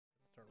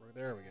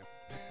There we go.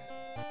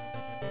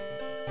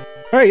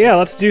 Alright, yeah,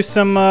 let's do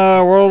some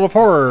World of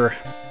Horror.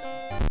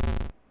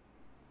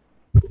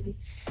 What do you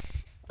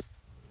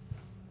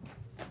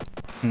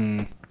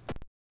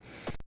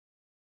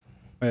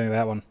think of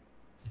that one?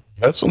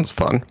 This one's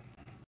fun.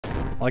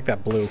 I like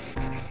that blue.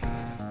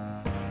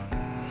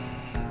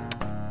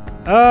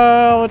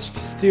 Let's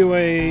just do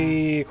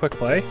a quick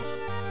play.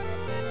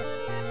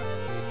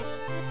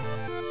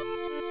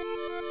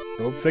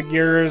 Robe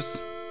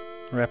figures.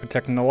 Rapid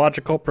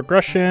technological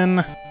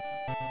progression.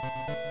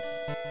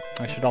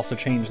 I should also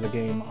change the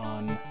game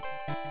on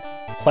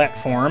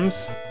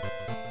platforms,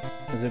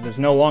 as it is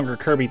no longer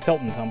Kirby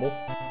Tilt and Tumble.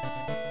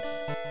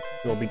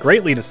 You will be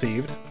greatly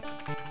deceived.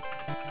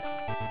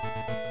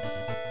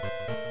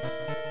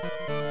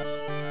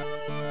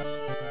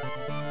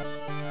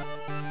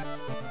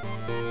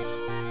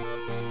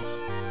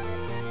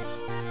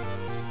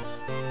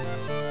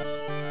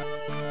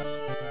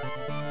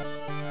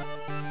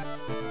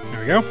 There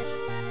we go.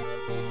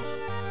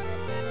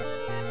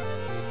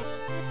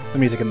 The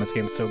music in this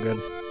game is so good.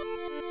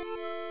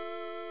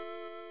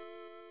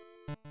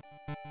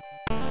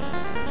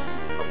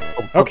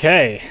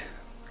 Okay.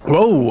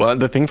 Whoa,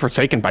 the thing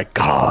forsaken by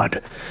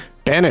God.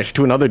 Banished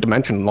to another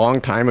dimension long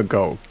time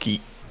ago.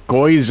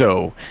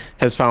 Goizo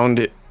has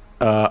found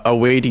a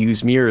way to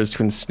use mirrors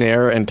to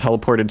ensnare and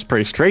teleport its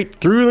prey straight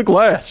through the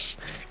glass.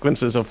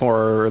 Glimpses of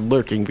horror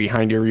lurking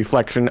behind your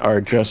reflection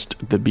are just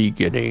the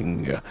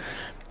beginning.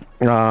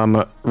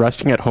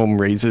 Resting at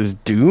home raises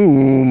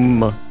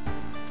doom.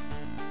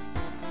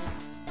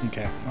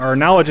 Okay. Our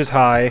knowledge is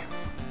high.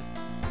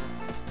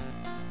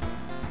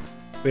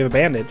 We have a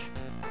bandage.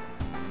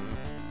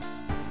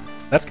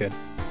 That's good.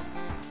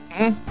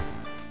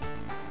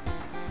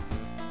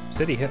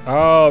 City hit.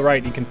 Oh,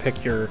 right. You can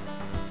pick your...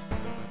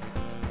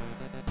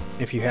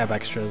 if you have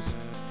extras.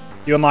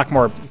 You unlock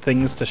more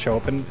things to show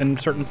up in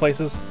certain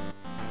places.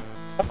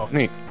 Oh,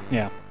 neat.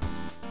 Yeah.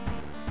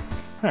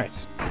 Alright.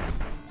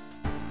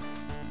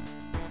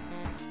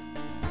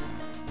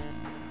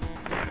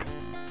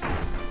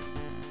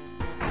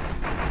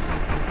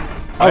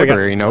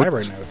 Library notes.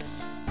 Library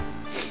notes.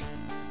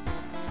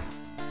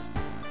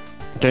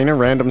 Gain a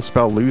random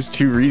spell, lose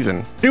 2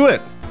 reason. Do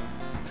it!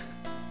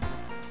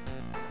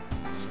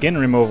 Skin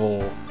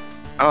removal.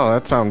 Oh,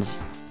 that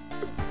sounds...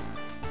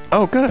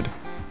 Oh, good.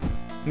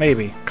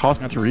 Maybe.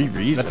 Cost 3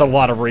 reason. That's a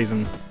lot of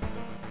reason.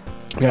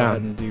 Go Yeah.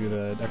 ahead and do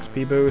the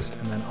XP boost,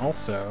 and then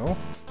also...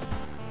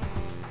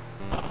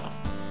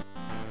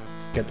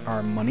 get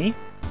our money.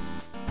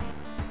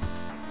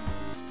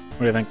 What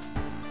do you think?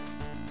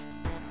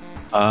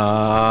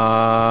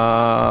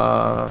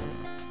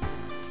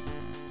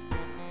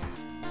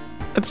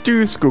 Let's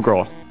do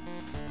Schoolgirl.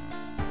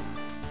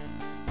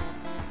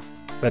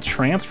 The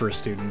transfer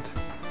student.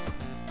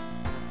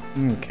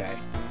 Okay.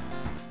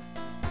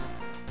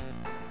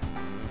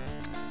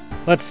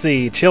 Let's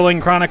see. Chilling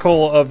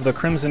Chronicle of the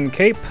Crimson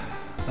Cape.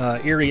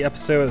 Eerie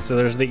episode. So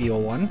there's the eel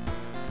one.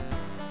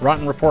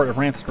 Rotten Report of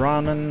Rancid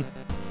Ramen.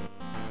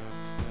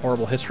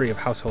 Horrible History of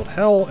Household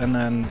Hell. And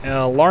then an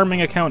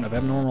alarming account of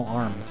abnormal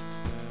arms.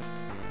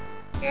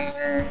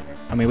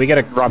 I mean, we get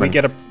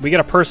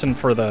a person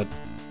for the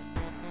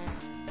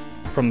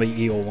from the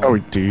eel one. Oh, we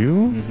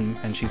do?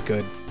 And she's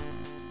good.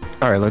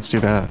 Alright, let's do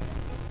that.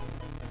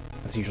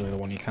 That's usually the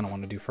one you kind of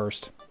want to do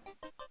first.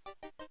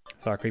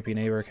 Saw a creepy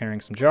neighbor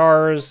carrying some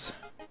jars.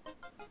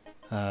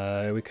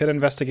 We could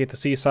investigate the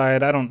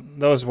seaside.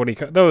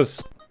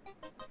 Those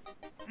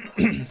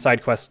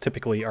side quests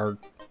typically are,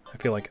 I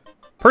feel like,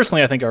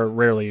 personally, I think are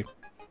rarely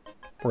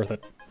worth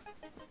it.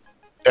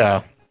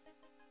 Yeah.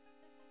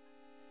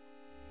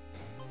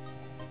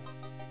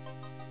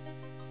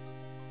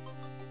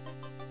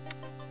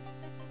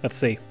 Let's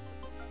see.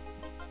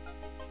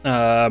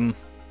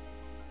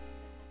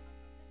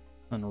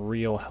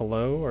 Unreal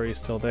hello, are you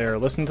still there?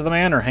 Listen to the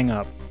man or hang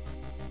up?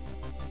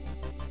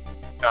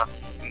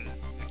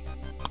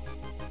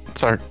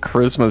 It's our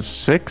charisma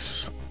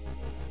 6.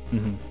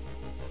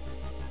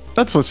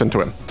 Let's listen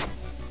to him.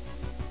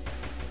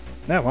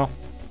 Yeah, well,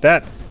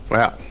 that...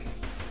 Wow.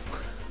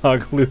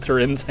 Hug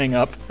Lutherans hang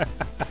up.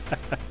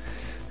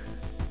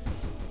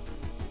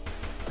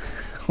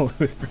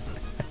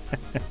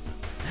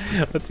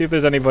 Let's see if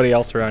there's anybody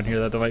else around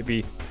here that might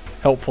be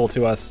helpful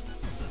to us.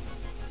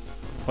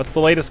 What's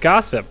the latest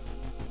gossip?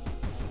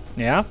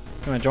 Yeah?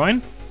 You wanna join?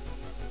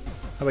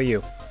 How about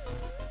you?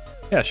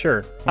 Yeah,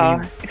 sure.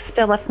 Except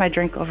I left my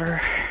drink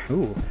over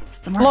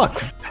somewhere Look.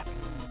 else.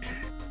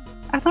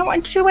 I thought, why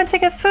did you went to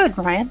get food,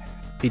 Ryan?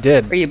 He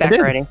did. Are you back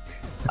did. already?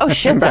 Oh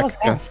shit, I'm that back, was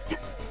yeah. fast.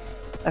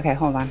 Okay,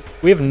 hold on.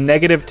 We have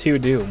 -2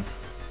 doom.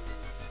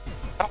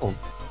 Oh,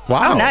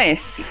 wow. Oh,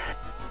 nice.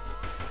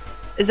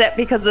 Is that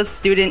because of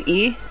student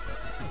E?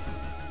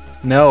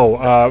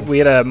 No, we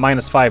had a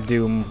 -5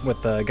 doom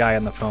with the guy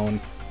on the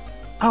phone.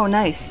 Oh,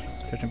 nice.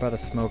 Judging by the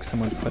smoke,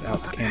 someone put out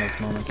the candles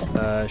moments.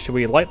 Should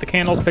we light the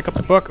candles, pick up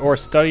the book, or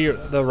study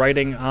the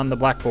writing on the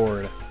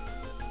blackboard?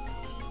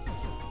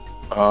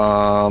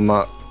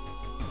 Light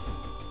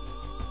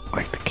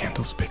the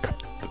candles, pick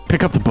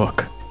up the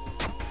book.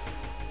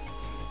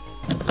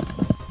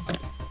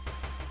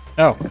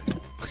 Oh,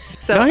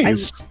 So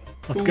Nice.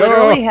 let's I go.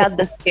 literally had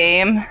this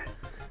game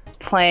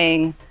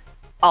playing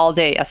all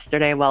day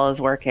yesterday while I was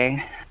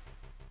working.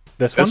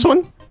 This one? This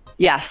one?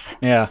 Yes.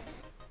 Yeah.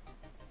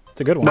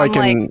 It's a good one. Like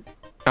I'm in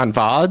on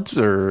VODs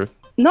or?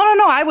 No,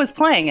 I was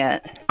playing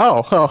it.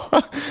 Oh,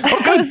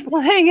 I was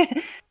playing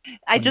it.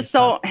 I When just you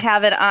stop. don't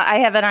have it. I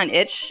have it on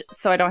itch,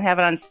 so I don't have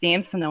it on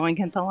Steam, so no one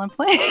can tell I'm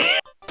playing.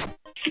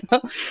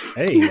 So,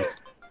 Hey,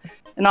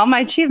 and all my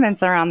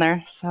achievements are on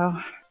there. So,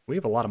 we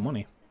have a lot of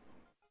money.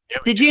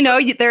 did you know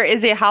there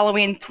is a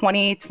Halloween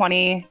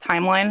 2020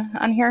 timeline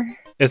on here?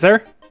 Is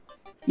there?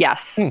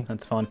 Yes.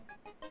 That's fun.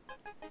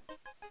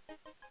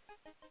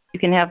 You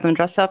can have them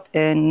dress up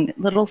in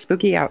little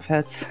spooky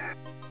outfits.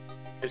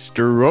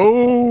 Mr.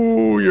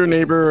 Oh, your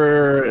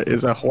neighbor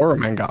is a horror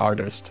manga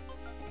artist.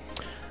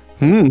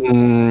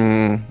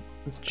 Hmm.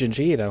 It's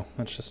Jinji Ito.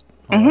 That's just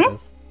all it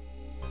is.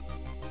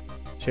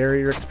 Share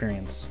your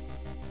experience.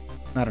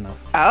 Not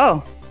enough.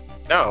 Oh.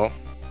 No.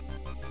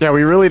 Yeah,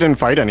 we really didn't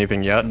fight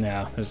anything yet.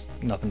 Yeah,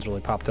 nothing's really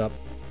popped up.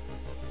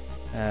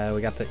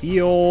 We got the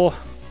eel.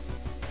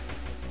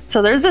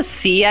 So there's a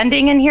C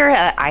ending in here.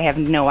 I have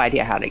no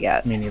idea how to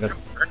get. Me neither.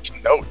 Burnt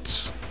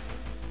notes.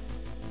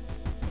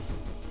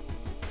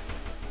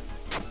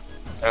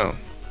 Oh.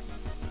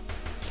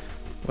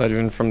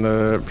 Legend from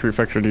the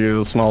prefecture to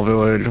the small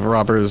village of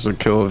robbers would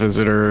kill a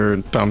visitor,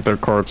 dump their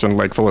corpse in a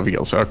lake full of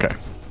eels. Okay.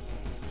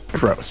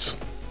 Gross.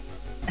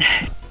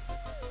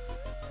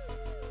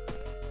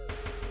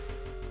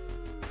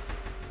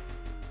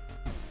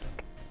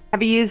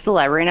 Have you used the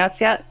library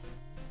notes yet?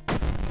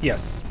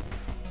 Yes.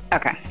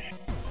 Okay.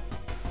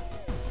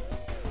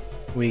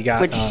 We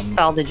got Which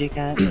spell did you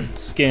get?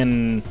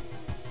 skin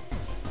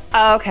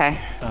Oh, okay.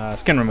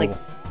 skin removal.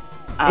 Oh,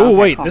 Oh okay,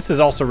 wait, cool. this is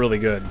also really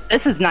good.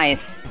 This is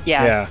nice.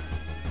 Yeah. Yeah.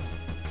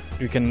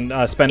 You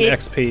can spend It-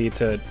 XP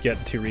to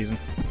get 2 reason.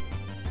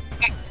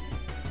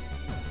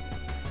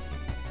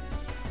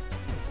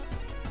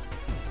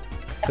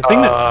 The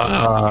thing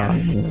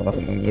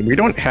that We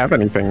don't have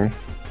anything.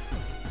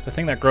 the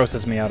thing that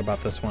grosses me out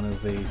about this one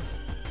is you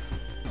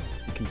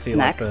can see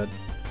Neck? like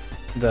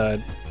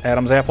the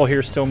Adam's apple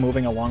here still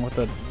moving along with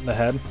the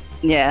head.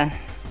 Yeah.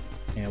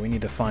 Yeah, we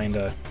need to find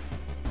a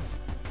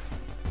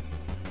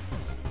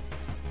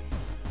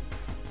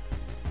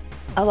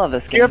I love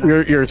this You have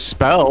game. your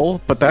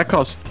spell, but that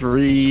costs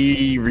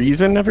 3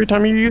 reason every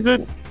time you use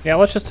it. Yeah,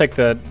 let's just take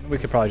we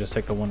could probably just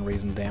take the 1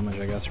 reason damage,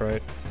 I guess,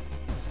 right?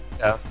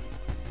 Yeah.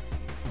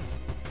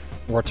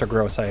 Warts are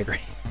gross, I agree.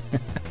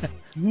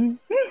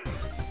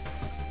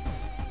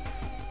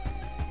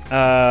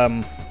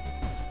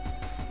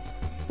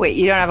 Wait,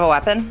 you don't have a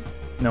weapon?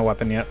 No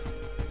weapon yet.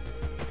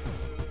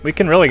 We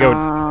can really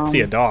go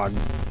see a dog.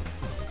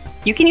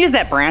 You can use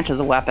that branch as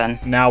a weapon.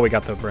 Now we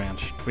got the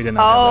branch. We did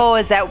not have Oh,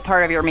 is that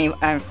part of your me?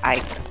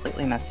 I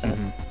completely missed it.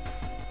 that.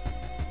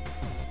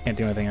 Can't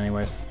do anything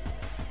anyways.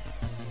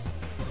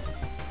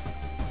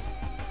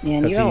 Yeah,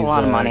 and you have a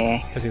lot of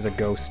money. Because he's a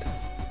ghost.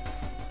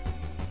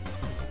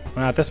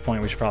 Well, at this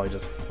point, we should probably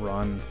just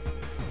run.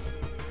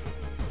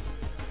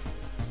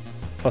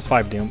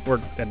 +5 doom. We're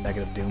at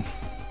negative doom.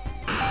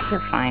 You're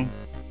fine.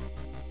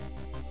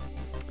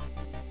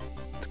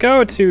 Let's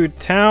go to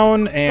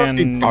town the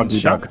and doggy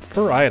shop dog.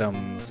 for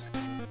items.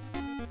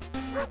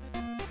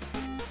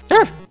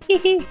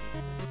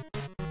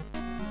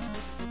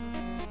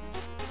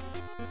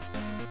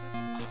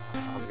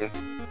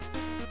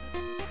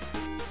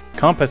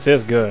 Compass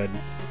is good.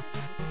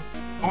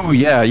 Oh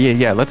yeah.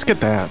 Let's get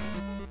that.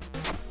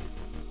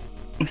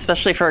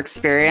 Especially for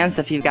experience,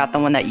 if you've got the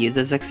one that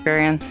uses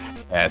experience.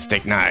 Yeah,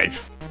 steak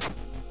knife.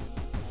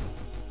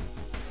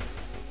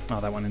 Oh,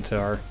 that went into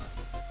our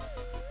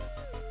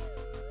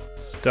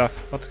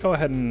stuff. Let's go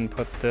ahead and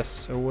put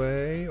this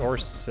away or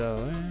sell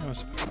it.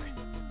 Let's put it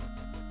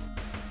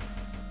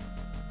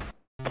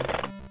away.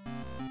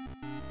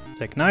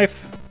 Take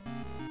knife.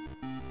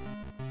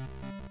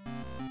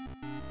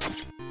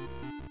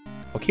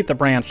 We'll keep the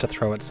branch to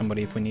throw at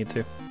somebody if we need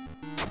to.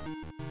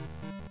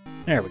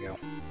 There we go.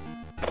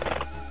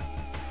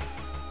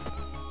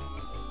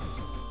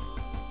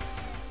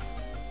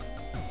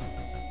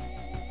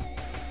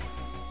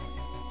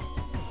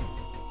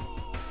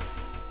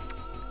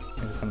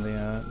 Maybe somebody,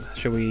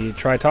 should we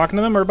try talking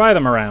to them or buy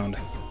them around?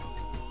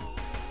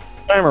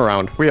 I'm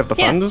around. We have the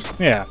Yeah. funds.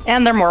 Yeah,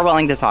 And they're more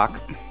willing to talk.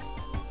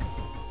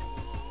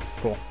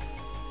 cool.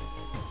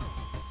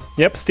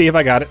 Yep, Steve,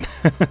 I got it.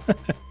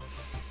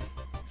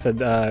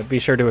 Said, be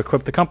sure to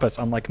equip the compass,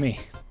 unlike me.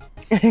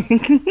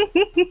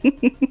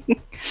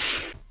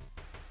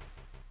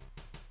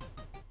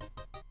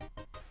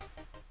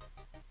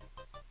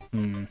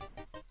 Hmm.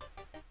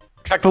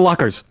 Check the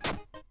lockers.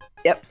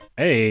 Yep.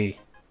 Hey.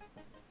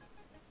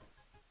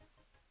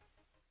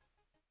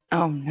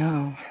 Oh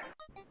no.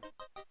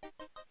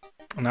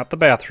 Not the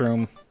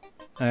bathroom.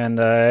 And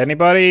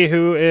anybody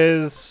who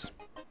is...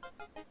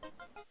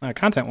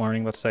 content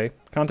warning, let's say.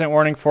 Content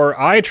warning for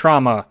eye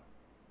trauma.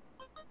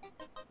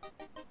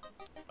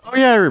 Oh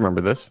yeah, I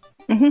remember this.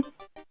 Mhm.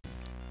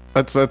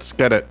 Let's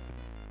get it.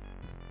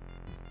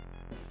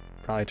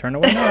 Probably turn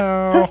away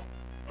now.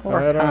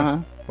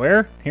 Or,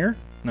 Where? Here?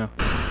 No.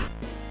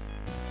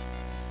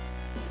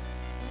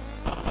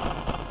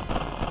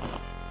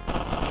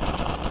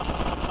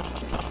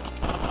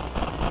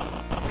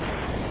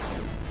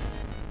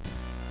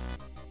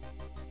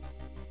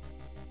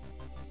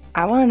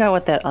 I want to know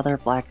what that other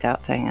blacked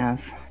out thing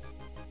is.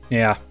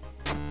 Yeah.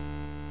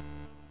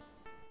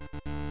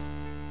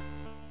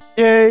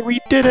 Yay, we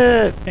did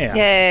it! Yeah.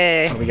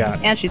 Yay! What do we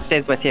got? And she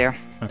stays with you.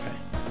 Okay.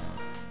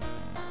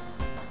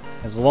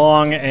 As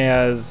long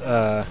as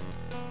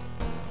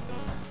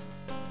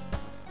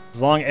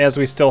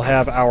we still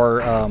have our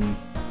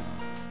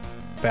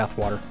bath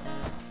water.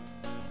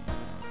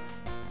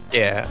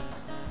 Yeah.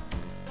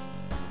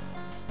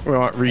 We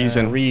want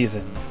reason.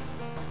 Reason.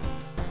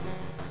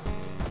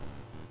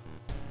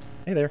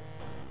 Hey there.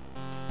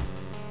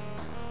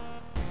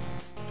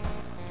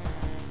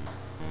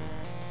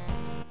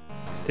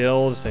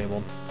 Still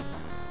disabled.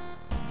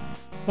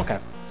 Okay.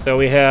 So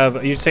we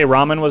have... You'd say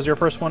ramen was your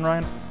first one,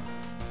 Ryan?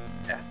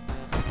 Yeah.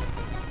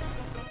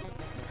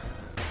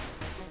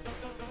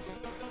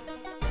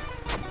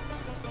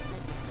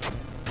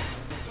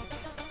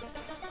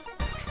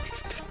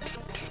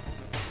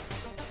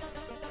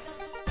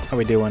 How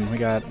we doing? We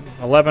got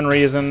 11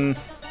 reason,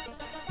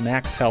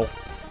 max health.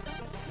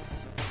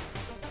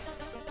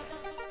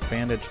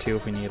 Bandage too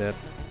if we need it.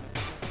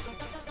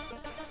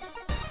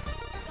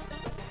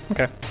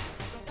 Okay.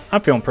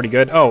 I'm feeling pretty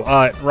good. Oh,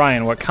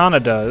 Ryan, what Kana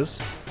does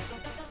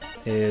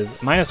is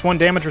 -1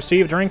 damage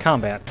received during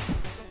combat.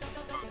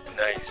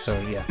 Nice. So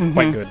yeah,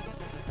 quite good.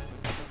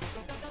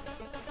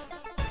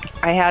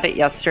 I had it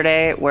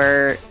yesterday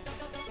where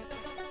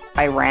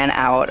I ran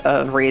out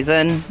of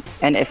reason,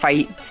 and if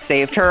I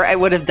saved her, I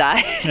would have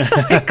died, so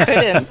I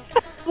couldn't.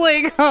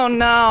 Like, oh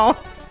no.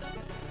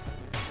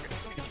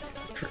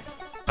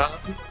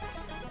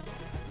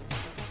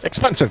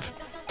 Expensive.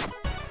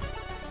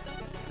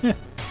 Yeah.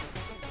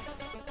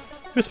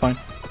 It was fine.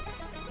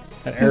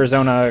 That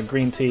Arizona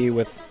green tea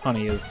with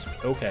honey is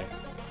okay.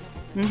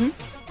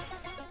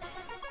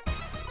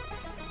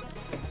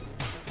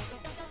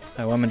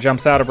 A woman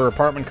jumps out of her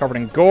apartment covered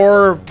in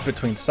gore.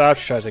 Between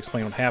stops, she tries to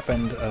explain what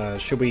happened.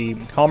 Should we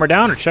calm her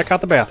down or check out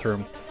the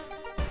bathroom?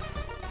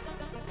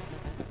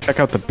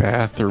 Check out the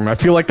bathroom. I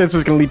feel like this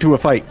is going to lead to a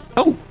fight.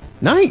 Oh,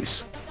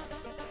 nice.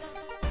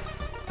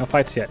 No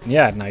fights yet.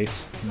 Yeah,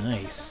 nice.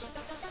 Nice.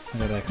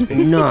 Look at that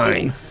XP.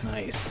 Nice.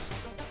 Nice.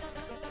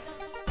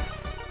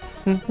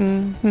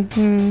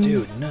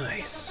 Dude,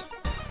 nice.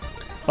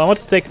 Well, what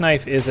steak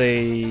knife is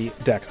a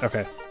dex?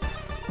 Okay.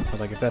 I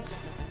was like, if that's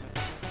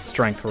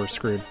strength, we're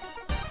screwed.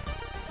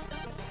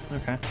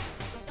 Okay.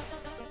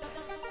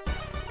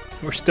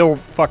 We're still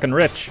fucking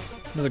rich.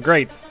 This is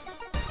great.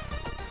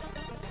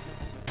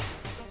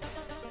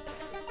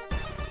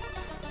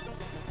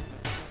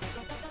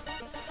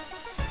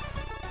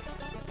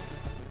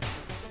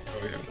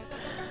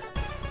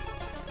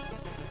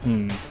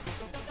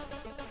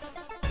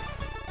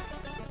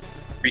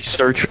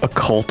 Research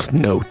occult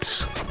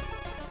notes.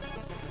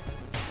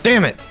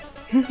 Damn it!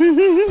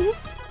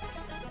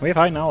 We have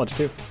high knowledge,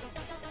 too.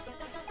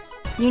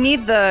 You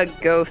need the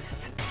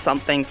ghost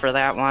something for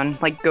that one,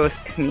 like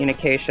ghost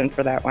communication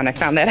for that one. I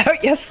found that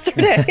out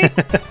yesterday.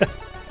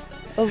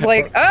 I was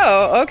like,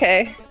 oh,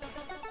 okay.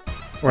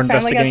 We're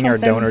investigating our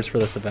donors for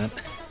this event.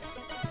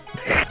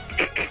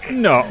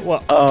 No,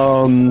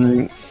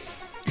 well...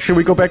 Should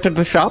we go back to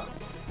the shop?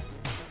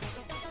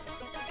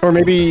 Or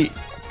maybe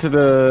to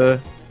the...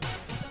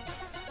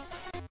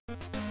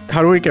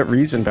 How do we get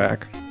reason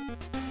back?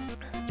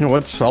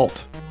 What's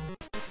salt?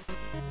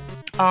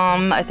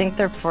 I think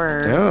they're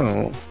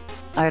for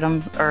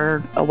item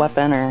or a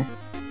weapon or...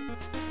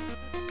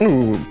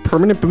 Ooh,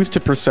 permanent boost to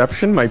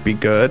perception might be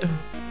good.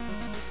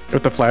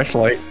 With the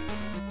flashlight.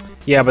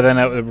 Yeah, but then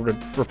that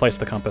would replace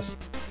the compass.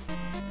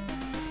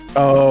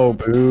 Oh,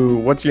 boo.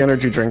 What's the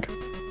energy drink?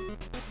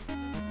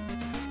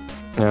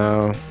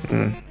 No.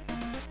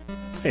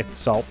 Hey, it's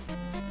salt.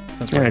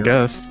 Since Yeah, we're I here.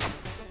 guess.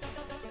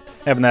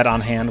 Having that on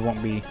hand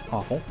won't be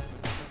awful.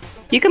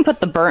 You can put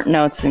the burnt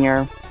notes in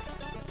your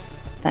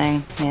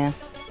thing, yeah.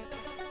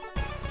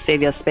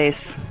 Save you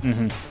space.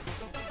 Mm-hmm.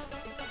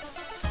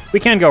 We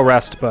can go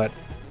rest, but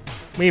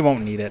we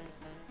won't need it.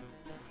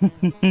 I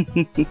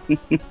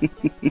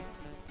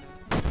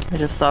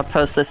just saw a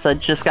post that said,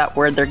 just got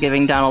word they're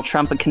giving Donald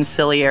Trump a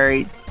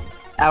conciliary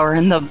hour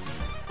in the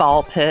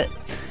ball pit.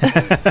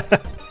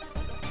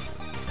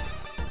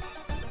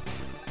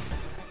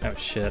 Oh,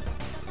 shit.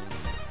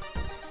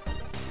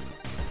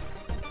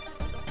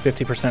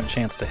 50%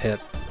 chance to hit.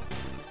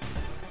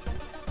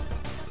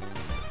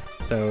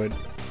 So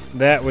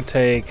that would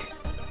take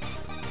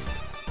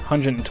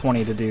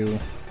 120 to do,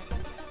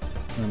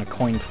 and then a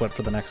coin flip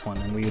for the next one.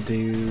 And we would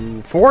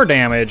do 4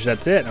 damage,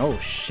 that's it. Oh,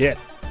 shit.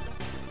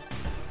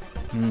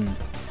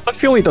 I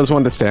feel he does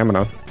one to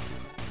stamina.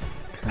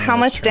 How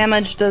much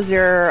damage does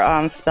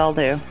your spell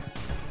do?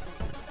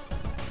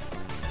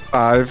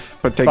 5,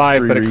 but takes 5,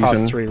 3 but reason. it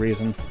costs 3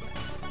 reason.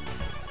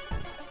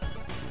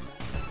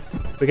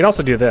 We could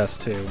also do this,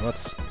 too.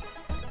 Let's...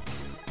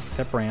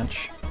 That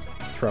branch.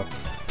 Throw.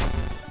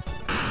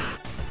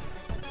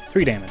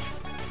 3 damage.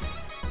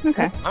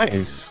 Okay.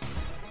 Nice.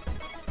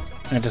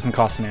 And it doesn't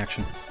cost an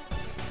action.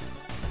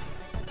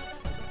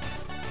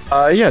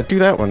 Yeah, do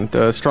that one.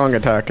 The strong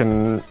attack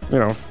and, you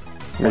know,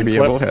 maybe it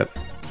flip. will hit.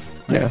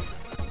 Yeah.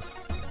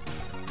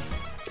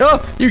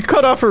 Oh, you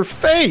cut off her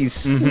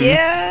face!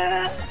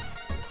 Yeah.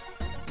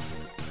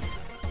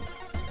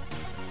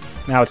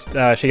 Now it's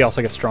she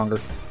also gets stronger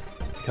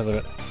because of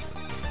it.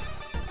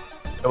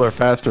 Kill her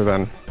faster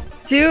then.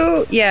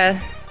 Yeah.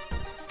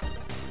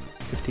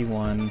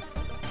 51. So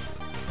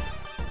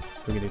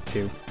we can do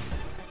 2.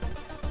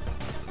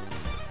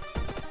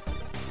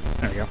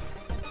 There we go.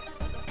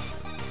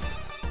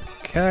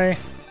 Okay.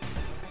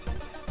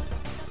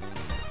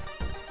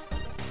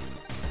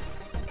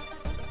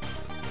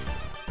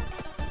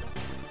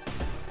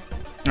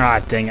 Ah,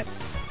 dang it.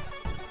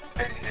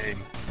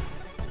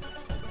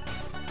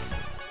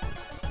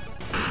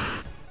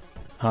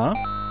 Huh?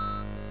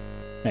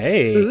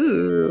 Hey,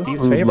 Ooh.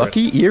 Steve's favorite.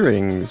 Lucky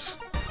earrings.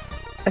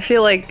 I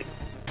feel like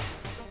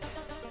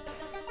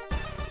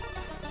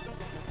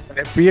Can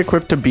it be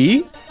equipped to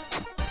B?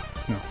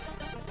 oh,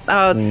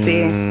 let's see.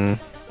 Mm,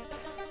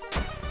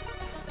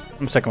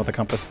 I'm sticking with the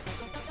compass.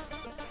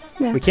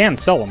 Yeah. We can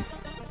sell them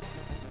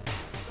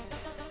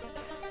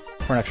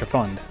for an extra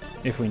fund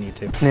if we need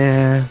to.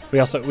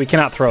 nah. We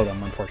cannot throw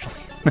them,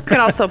 unfortunately. You can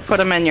also put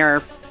them in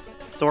your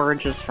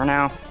storages for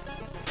now.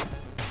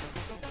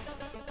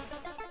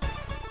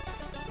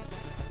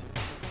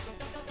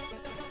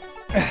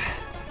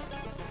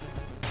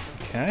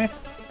 Okay.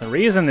 The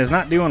reason is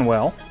not doing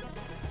well.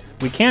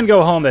 We can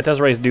go home. That does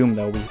raise Doom,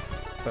 though.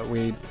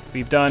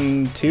 We've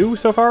done 2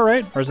 so far,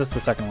 right? Or is this the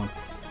second one?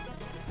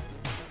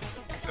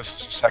 This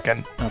is the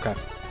second. Okay.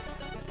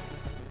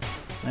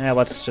 Yeah,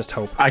 let's just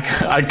hope.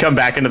 I'd come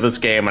back into this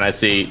game and I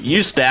see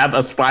you stab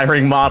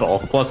aspiring model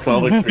plus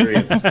 12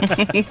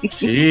 experience.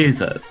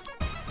 Jesus.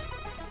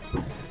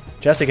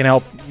 Jesse can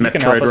help. You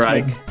can help Metroid us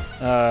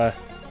Ride.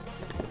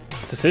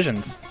 make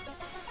decisions.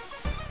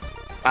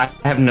 I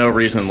have no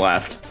reason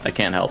left. I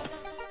can't help.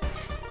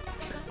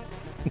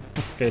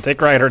 Okay,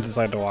 take right or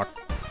decide to walk.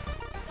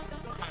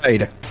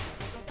 Hide.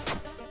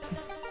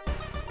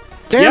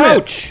 Damn it!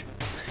 Ouch!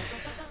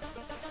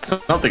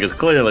 Something is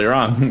clearly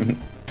wrong.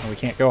 Well, we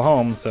can't go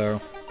home,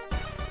 so...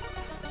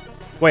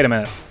 Wait a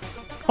minute.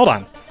 Hold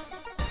on.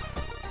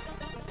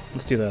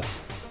 Let's do this.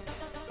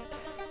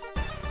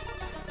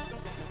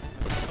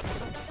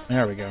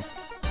 There we go.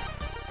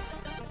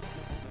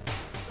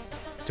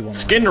 Let's do one more.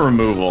 Skin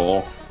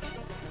removal.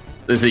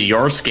 Is it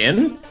your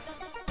skin?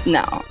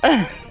 No.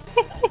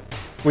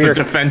 It's We a are,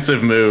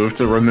 defensive move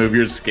to remove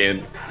your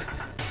skin.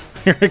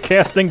 we're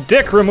casting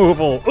dick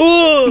removal.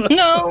 Ooh!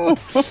 No.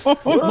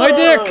 My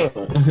dick!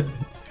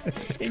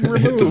 It's being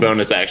removed. It's a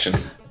bonus action.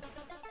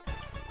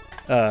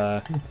 Uh,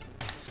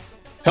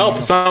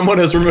 Help! Someone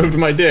has removed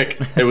my dick.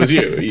 It was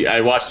you. I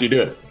watched you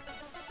do it.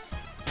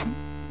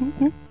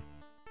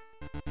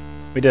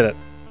 we did it.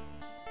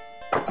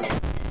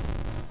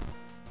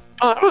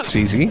 Oh, that was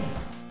easy.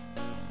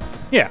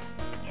 Yeah.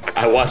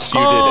 I watched you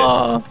did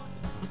Oh,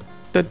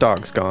 the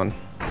dog's gone.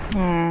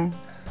 Hmm.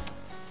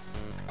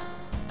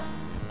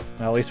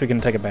 Well, at least we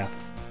can take a bath.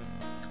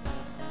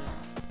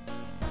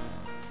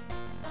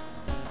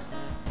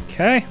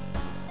 Okay.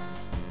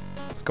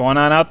 What's going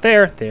on out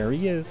there? There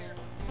he is.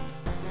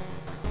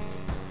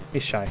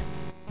 He's shy.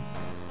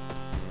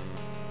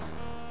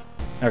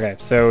 Okay,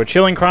 so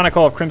Chilling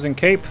Chronicle of Crimson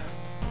Cape,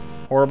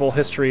 Horrible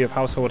History of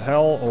Household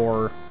Hell,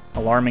 or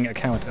Alarming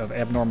Account of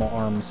Abnormal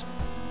Arms.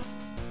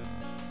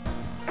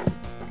 it.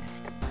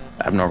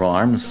 Abnormal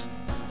arms.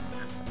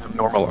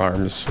 Normal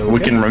arms. We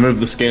can remove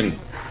the skin.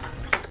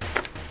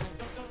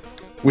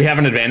 We have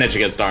an advantage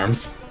against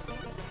arms.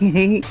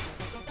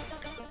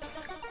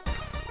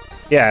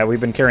 Yeah, we've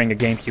been carrying a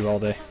GameCube all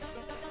day.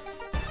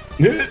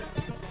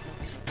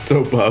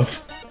 So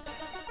buff.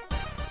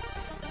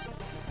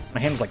 My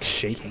hand's like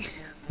shaking.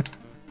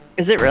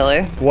 Is it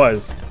really?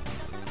 Was.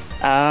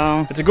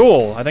 Oh. It's a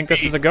ghoul. I think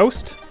this is a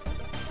ghost.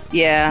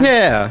 Yeah.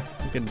 Yeah.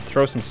 You could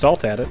throw some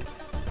salt at it.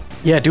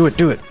 Yeah, do it,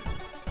 do it.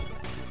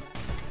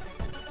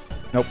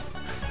 Nope.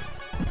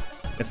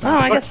 It's Oh,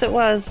 not. I guess it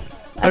was.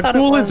 I A thought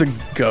ghoul it is was.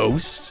 a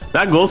ghost.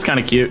 That ghoul's kind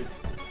of cute.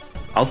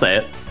 I'll say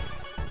it.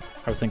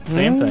 I was thinking the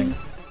same thing.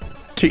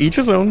 To each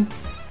his own.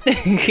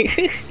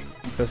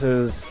 This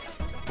is...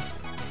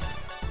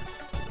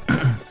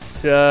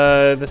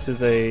 this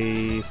is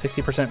a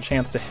 60%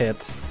 chance to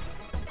hit.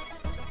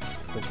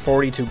 So it's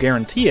 40 to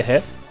guarantee a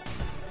hit.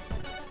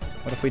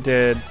 What if we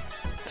did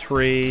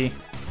 3...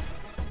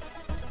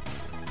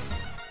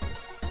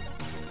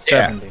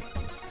 70.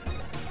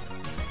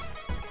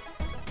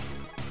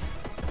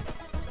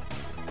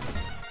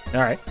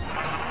 Alright.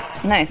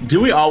 Nice. Do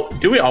we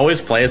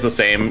always play as the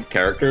same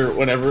character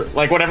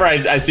whenever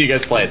I see you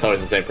guys play, it's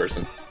always the same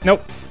person?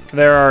 Nope.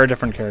 There are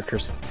different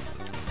characters.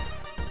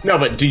 No,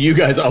 but do you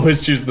guys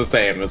always choose the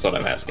same is what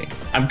I'm asking.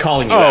 I'm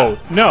calling you Oh,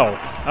 out. no.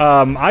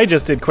 I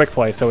just did quick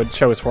play, so it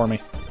shows for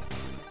me.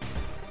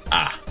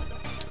 Ah.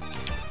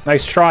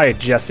 Nice try,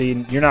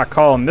 Jesse. You're not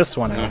calling this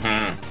one out.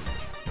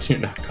 Mm-hmm. You're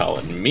not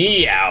calling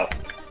me out.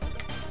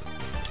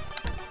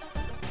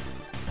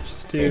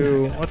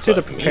 do the Put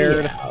me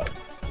prepared, out.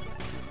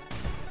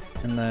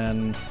 and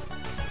then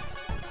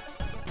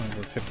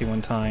over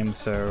 51 times.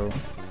 So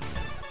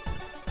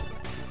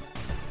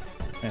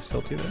can I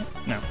still do that?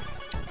 No.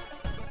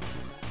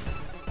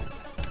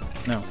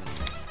 No.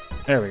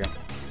 There we go.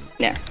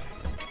 Yeah.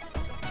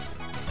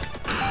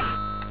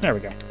 There we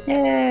go.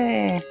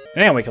 Yay!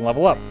 And we can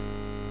level up.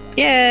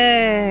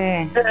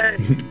 Yay!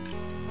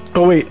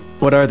 Oh wait,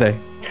 what are they?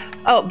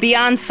 Oh,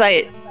 Beyond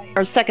Sight,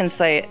 or Second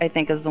Sight, I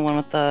think is the one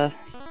with the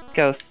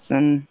ghosts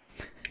and.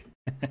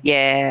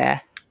 Yeah.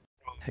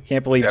 I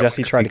can't believe That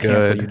Jesse would tried to be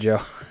cancel good. you,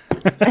 Joe.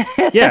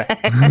 Yeah,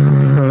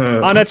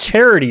 on a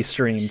charity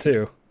stream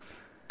too.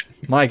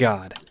 My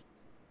God.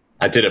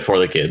 I did it for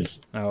the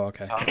kids. Oh,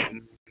 okay.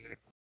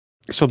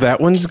 So that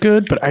one's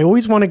good, but I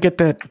always want to get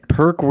that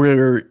perk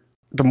where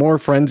the more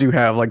friends you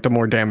have, like the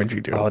more damage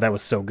you do. Oh, that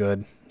was so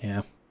good.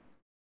 Yeah.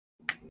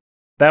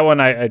 That one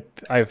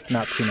I've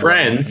not seen.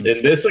 Friends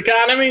in this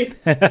economy?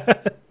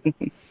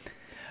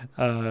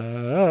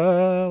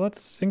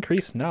 Let's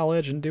increase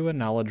knowledge and do a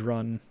knowledge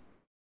run.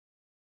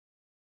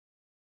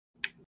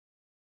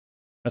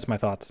 That's my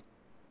thoughts.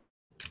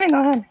 Hey, go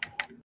ahead.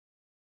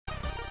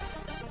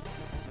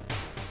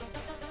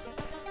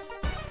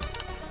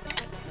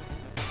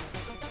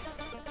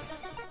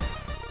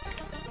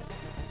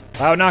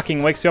 Loud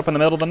knocking wakes you up in the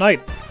middle of the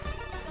night.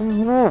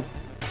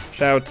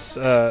 Shouts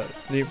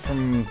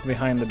from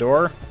behind the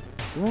door.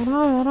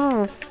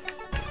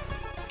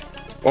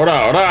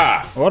 Ora,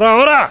 ora! Ora,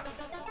 ora!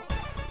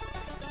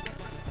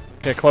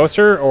 Get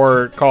closer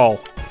or call?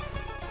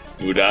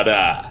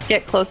 Udada.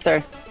 Get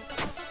closer.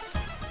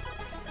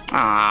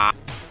 Ah.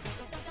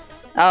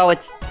 Oh,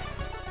 it's.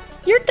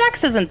 Your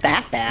dex isn't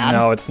that bad.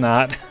 No, it's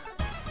not.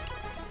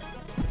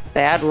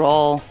 Bad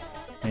roll.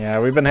 Yeah,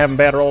 we've been having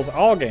bad rolls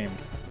all game.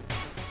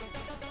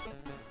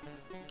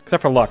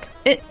 Except for luck.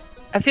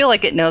 I feel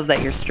like it knows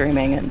that you're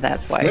streaming, and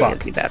that's why Fuck. it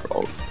gives you bad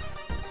rolls.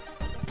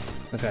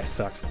 This guy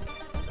sucks.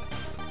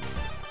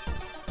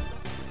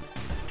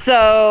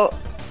 So,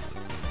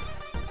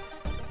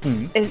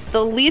 Hmm. if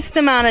the least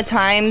amount of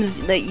times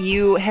that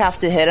you have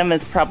to hit him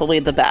is probably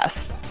the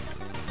best.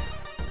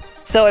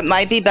 So it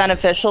might be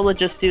beneficial to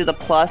just do the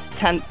plus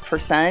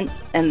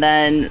 10% and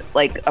then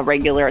like a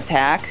regular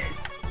attack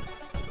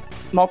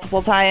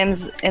multiple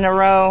times in a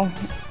row,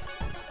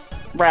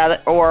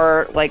 rather,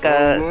 or like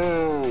a.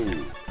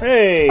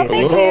 Hey, thank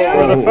thanks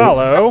for the you.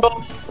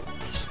 follow.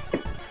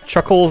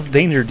 Chuckles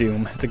Danger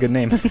Doom. It's a good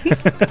name.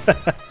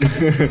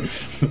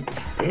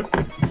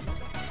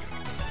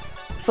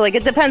 So like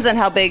it depends on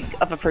how big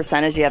of a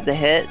percentage you have to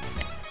hit,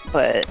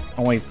 but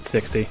Only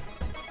 60.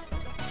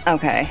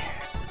 okay.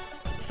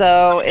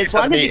 So as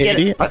long as you get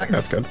 80? it, I think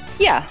that's good.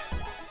 yeah.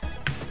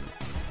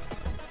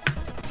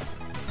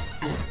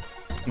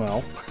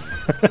 Well,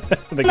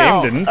 the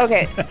No, game didn't.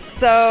 okay,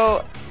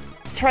 so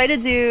try to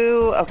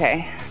do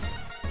okay.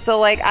 So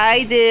like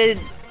I did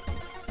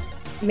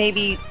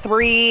maybe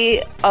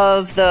 3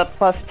 of the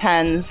plus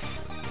 10s,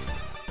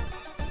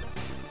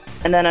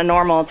 and then a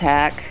normal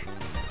attack,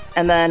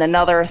 and then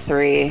another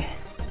 3,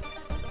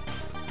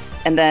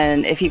 and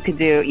then if you could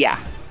do yeah.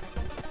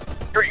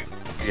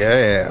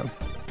 Yeah.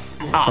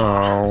 Ah.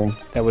 Oh.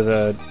 That was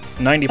a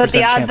 90% But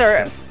the odds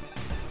chance. are,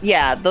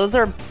 yeah, those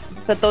are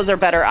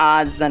better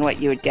odds than what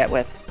you would get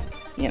with,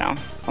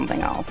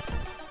 something else.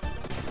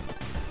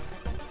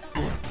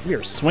 We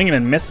are swinging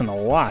and missing a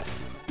lot.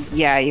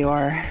 Yeah, you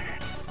are.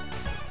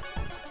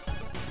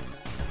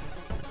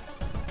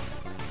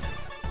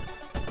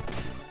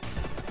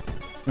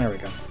 There we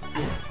go.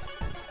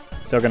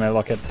 Still gonna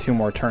look at 2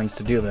 more turns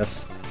to do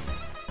this.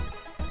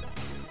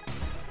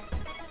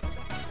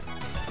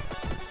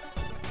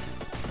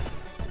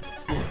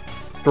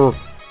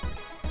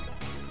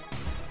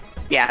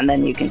 Yeah, and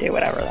then you can do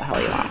whatever the hell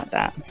you want with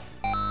that.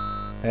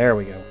 There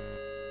we go.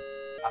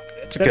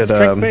 It's That's good.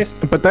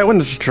 strength-based? But that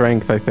one's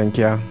strength, I think,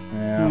 yeah.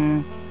 Yeah.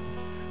 Mm.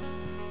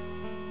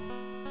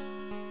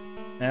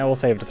 Yeah, we'll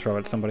save to throw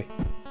at somebody.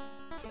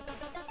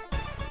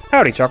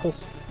 Howdy,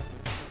 Chuckles.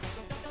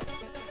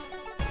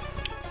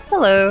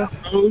 Hello.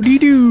 Howdy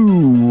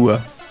doo.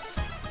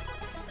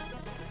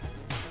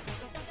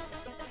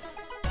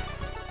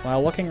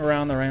 While looking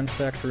around the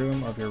ransacked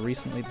room of your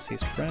recently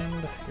deceased friend,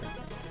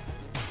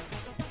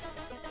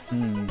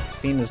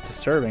 scene is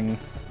disturbing.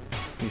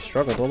 You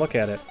struggle to look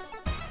at it.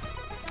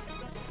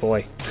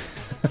 Boy,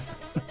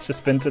 it's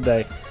just been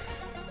today.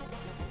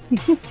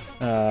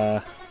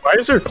 Why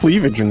is there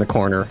cleavage in the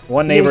corner?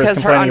 One neighbor is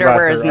Because her complaining about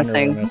underwear her is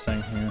underwear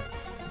missing. missing.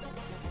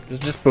 Yeah.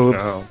 Just boobs.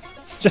 Oh.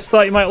 Just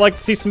thought you might like to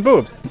see some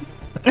boobs.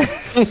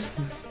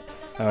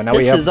 Oh, now we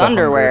This have is the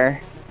hunger.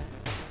 underwear.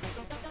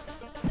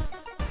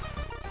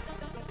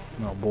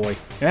 Oh boy,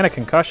 and a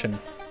concussion.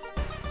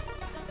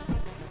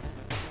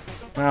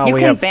 Well, You we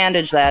can have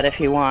bandage that if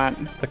you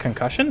want. the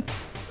concussion.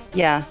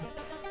 Yeah.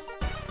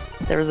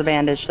 There was a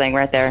bandage thing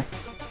right there.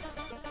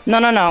 No.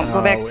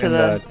 Go back to in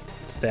the.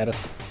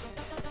 status.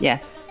 Yeah.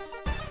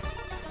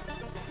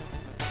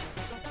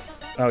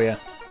 Oh yeah.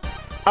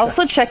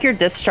 Also, check your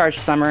discharge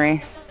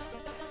summary.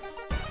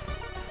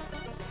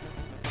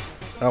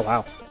 Oh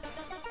wow.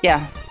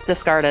 Yeah.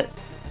 Discard it.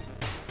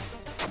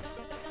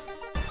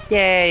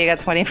 Yay, you got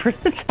 20 for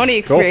 20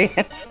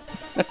 experience.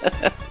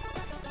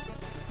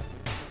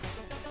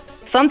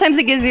 Sometimes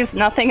it gives you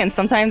nothing, and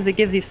sometimes it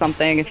gives you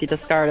something if you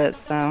discard it,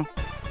 so...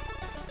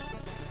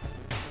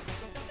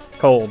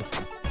 Cold.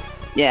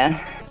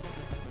 Yeah.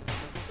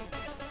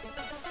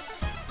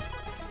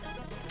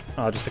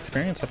 Oh, just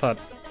experience? I thought...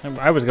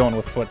 I was going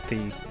with what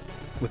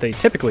they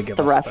typically give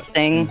The us.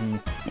 resting.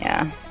 But,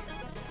 Yeah.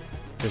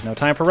 there's no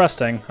time for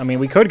resting. I mean,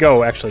 we could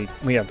go, actually,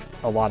 we have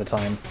a lot of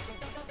time.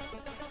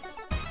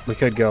 We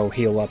could go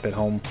heal up at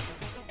home.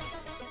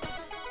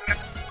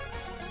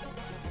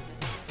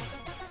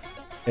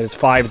 It is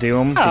 5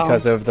 doom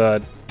because of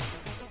the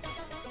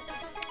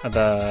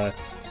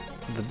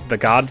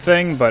god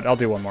thing, but I'll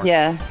do one more.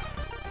 Yeah.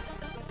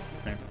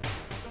 Okay.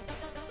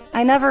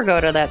 I never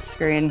go to that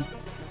screen.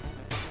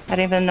 I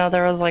didn't even know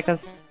there was like a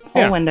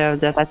whole window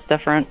that's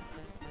different.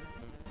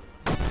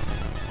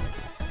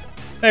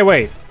 Hey,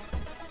 wait.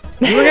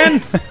 You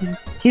again?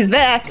 He's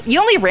back. You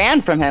only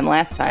ran from him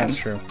last time. That's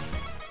true.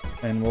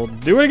 And we'll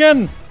do it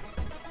again.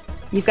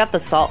 You've got the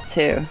salt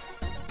too.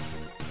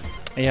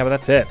 Yeah, but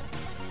that's it.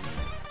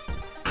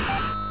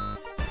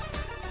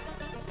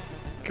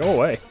 Go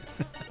away.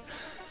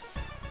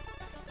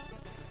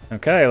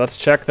 Okay, let's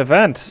check the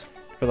vent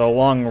for the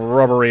long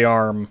rubbery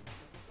arm.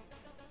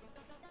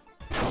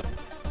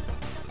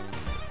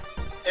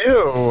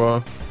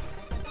 Ew.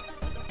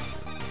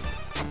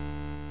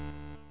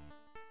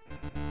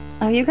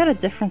 Oh, you got a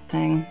different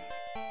thing.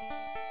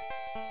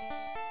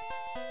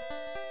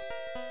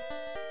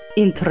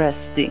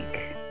 Interesting.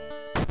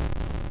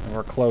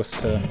 We're close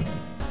to...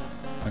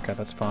 Okay,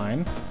 that's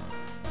fine.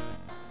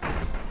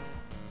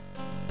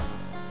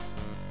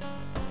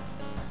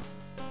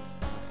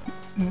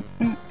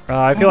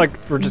 I feel like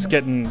we're just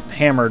getting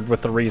hammered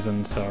with the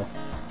reason, so...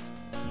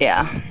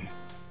 Yeah.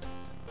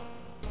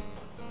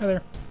 Hi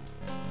there.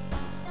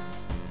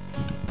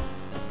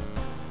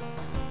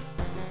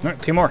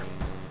 Alright, 2 more.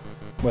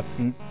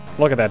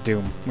 Look at that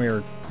Doom. We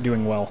are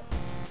doing well.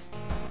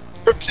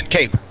 Crimson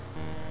Cape.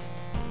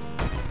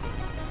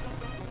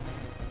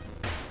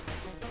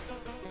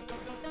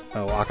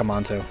 Oh,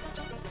 Akamanto.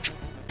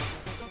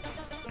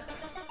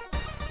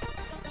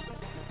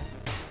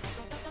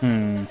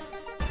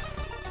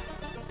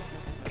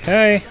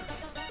 Okay.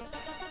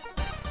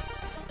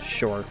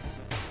 Sure.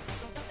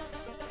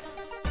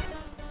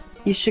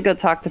 You should go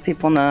talk to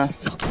people in the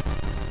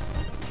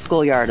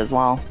schoolyard as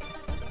well.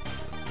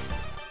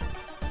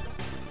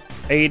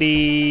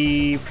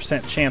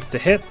 80% chance to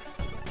hit.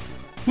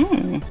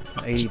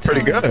 80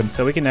 pretty good.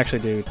 So we can actually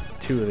do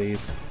 2 of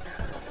these.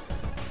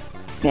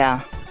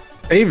 Yeah.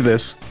 Save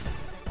this.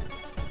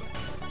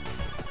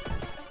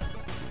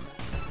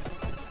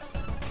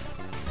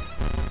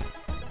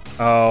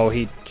 Oh,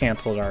 he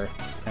canceled our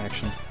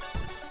action.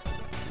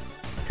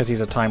 Because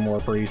he's a time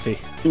warper, you see.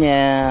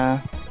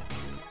 Yeah.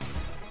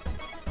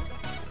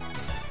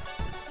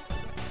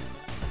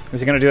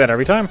 Is he going to do that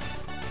every time?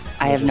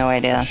 I have no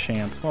idea.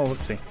 Chance. Well,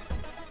 let's see.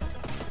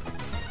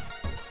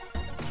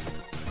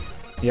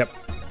 Yep.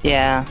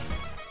 Yeah.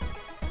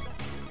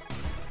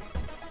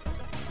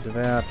 Do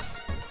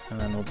that. And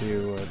then we'll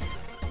do a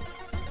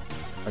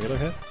regular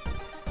hit.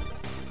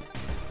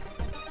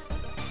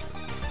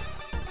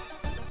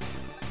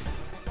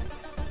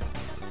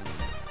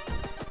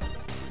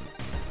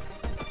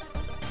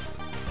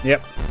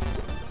 Yep.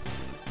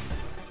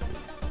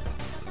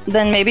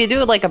 Then maybe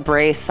do like a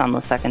brace on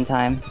the second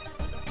time.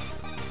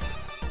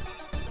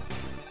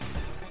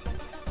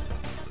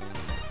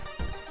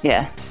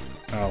 Yeah.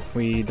 Oh,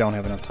 we don't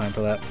have enough time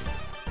for that.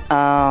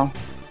 Oh.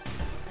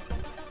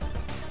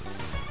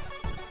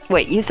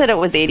 Wait, you said it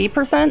was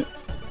 80%?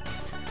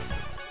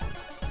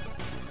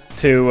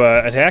 To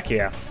attack,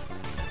 yeah.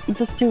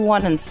 Just do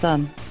 1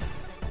 instead.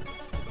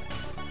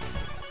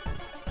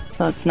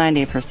 So it's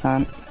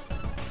 90%.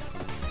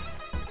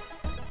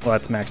 Well,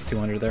 that's max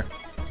 200 there.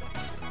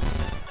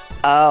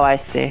 Oh, I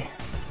see.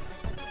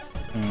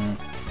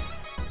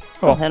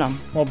 Well, Hit him.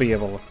 we'll be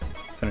able to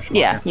finish him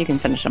Yeah, off you can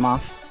finish him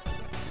off.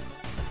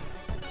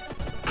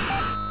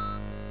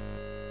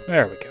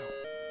 here. There we go.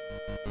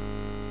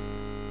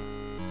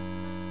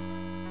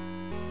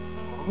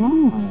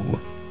 Ooh.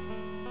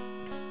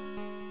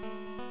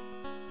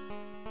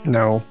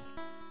 No.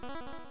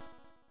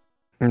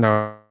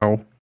 No.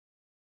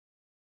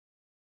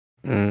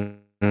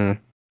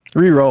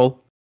 Reroll.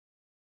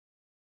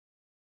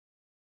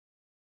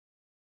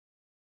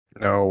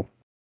 No.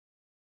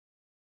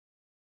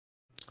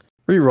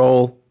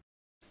 Reroll.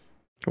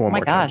 Oh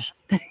my gosh.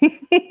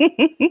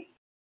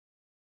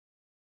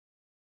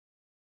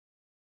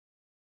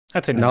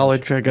 That's a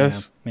Knowledge, I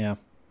guess. Yeah.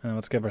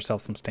 Let's give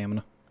ourselves some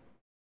stamina.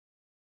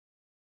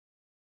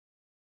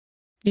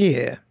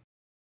 Yeah.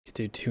 You could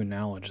do 2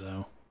 knowledge,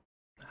 though.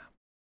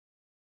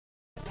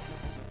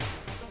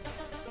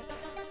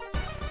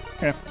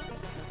 Yeah.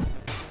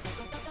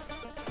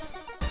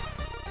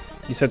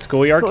 You said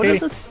schoolyard, Go Katie?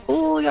 to the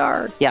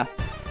schoolyard. Yeah.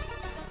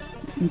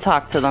 And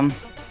talk to them.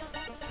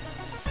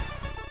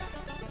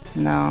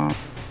 No.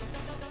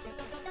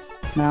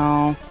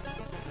 No.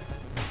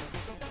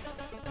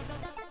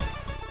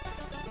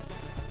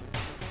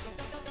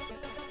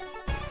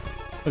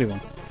 What do you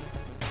want?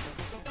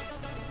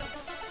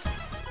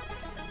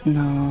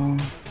 No.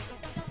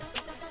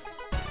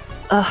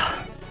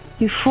 Ugh.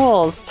 You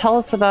fools. Tell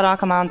us about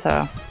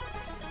Akamanto.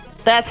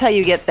 That's how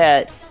you get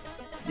a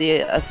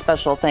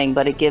special thing,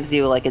 but it gives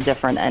you like a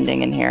different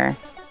ending in here.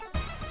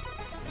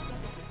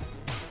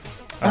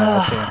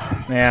 Oh, I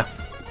see. Yeah.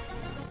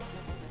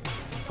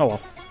 Oh well.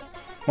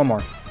 One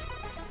more.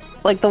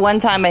 Like the one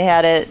time I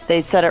had it,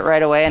 they said it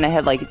right away, and I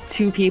had like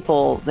 2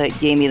 people that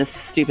gave me this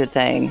stupid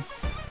thing.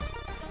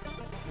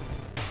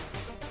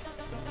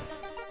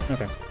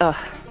 Okay.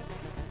 Ugh.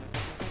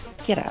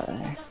 Get out of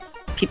there.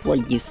 People are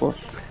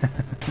useless.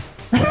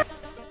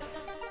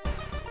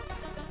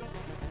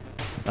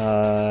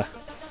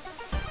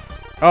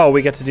 Oh,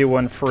 we get to do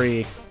one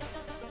free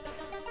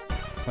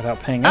without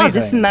paying anything. Oh,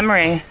 just in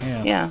memory.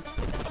 Yeah. Yeah.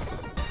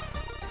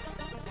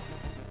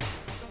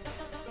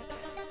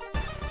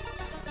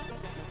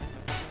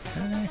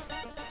 Okay.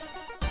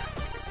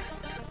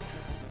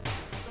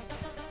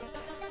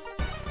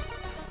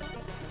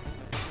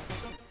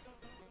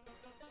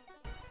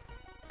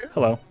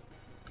 Hello.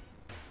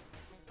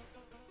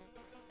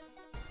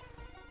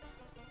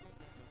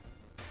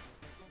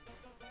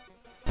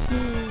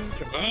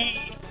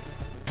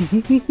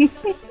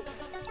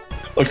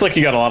 Looks like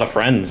you got a lot of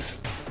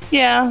friends.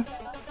 Yeah.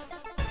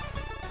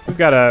 We've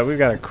got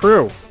a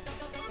crew.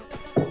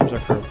 Where's our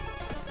crew?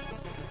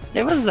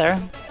 It was there.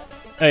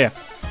 Oh yeah.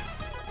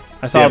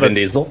 I Do you saw have Vin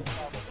this. Diesel?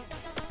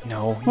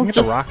 No, you Let's get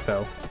the just- Rock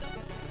though.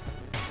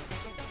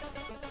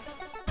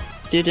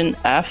 Student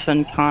F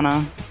and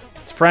Kana.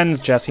 It's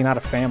friends, Jesse, not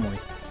a family.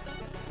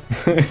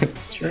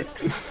 It's true.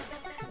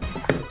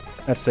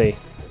 Let's see.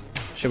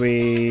 Should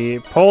we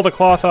pull the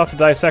cloth off the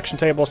dissection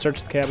table,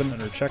 search the cabin,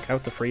 or check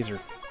out the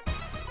freezer?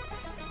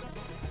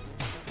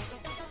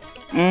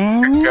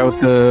 Mm. Check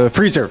out the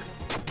freezer.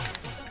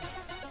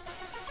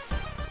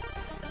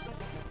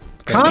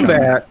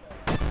 Combat.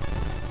 Oh,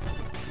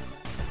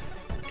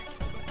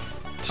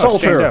 it's Jane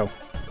Salter. Doe.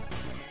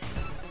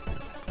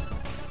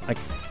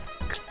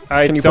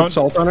 I Can you don't. put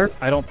salt on her?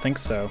 I don't think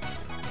so.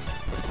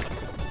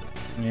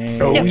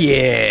 Oh Yep.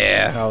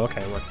 yeah. Oh,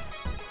 okay. Work.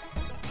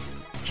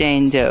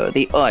 Jane Doe,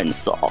 the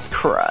unsolved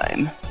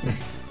crime.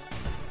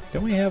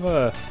 Don't we have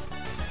a?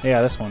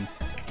 Yeah, this one.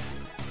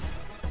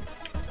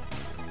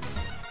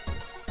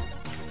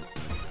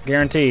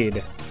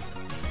 Guaranteed.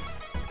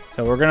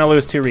 So we're gonna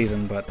lose 2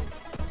 reason, but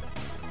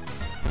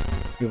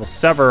we will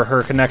sever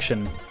her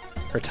connection,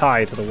 her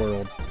tie to the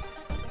world.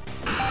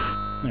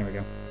 There we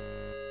go.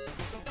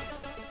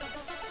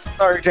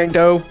 Sorry, Jane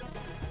Doe.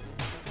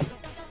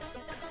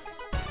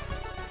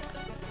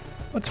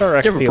 What's our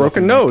XP? You have a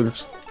broken looking like?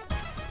 nose.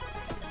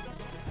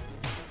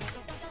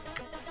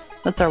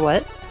 What's our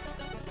what?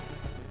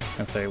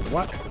 I say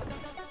what?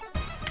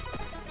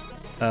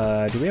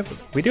 Do we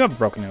have? We do have a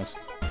broken nose.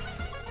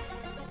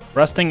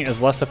 Resting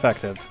is less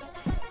effective.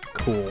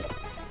 Cool.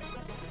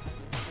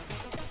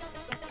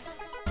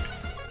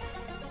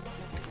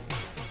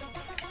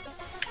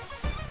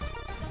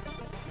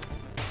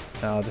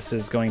 This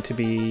is going to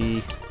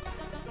be...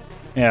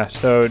 Yeah,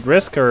 so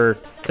risk or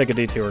take a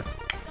detour?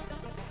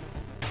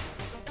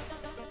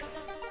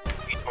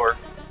 Detour.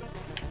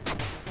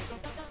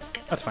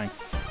 That's fine.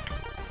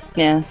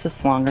 Yeah, it's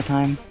just longer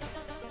time.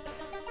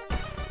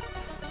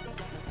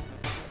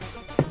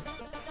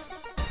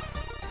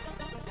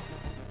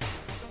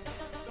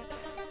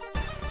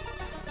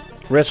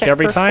 Risk Check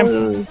every for time?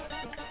 clues.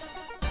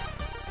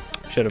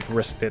 Should have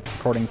risked it,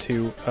 according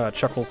to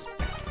Chuckles.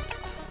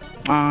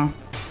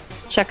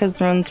 Check his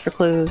runes for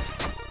clues.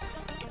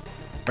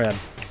 Rad.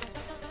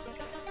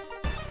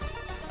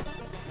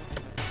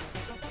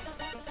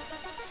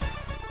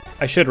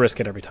 I should risk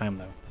it every time,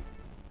 though.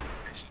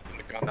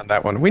 The gun on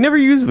that one. We never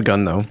use the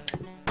gun though.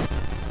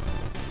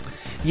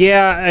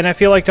 Yeah, and I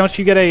feel like don't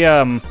you get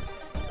a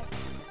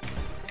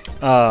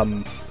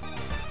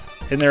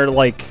in there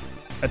like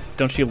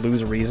don't you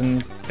lose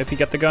reason if you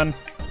get the gun?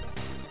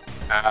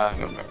 I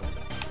don't know.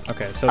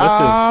 Okay, so this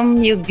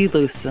is You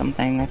lose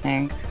something, I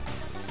think.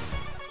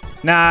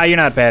 nah. You're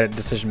not bad at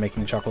decision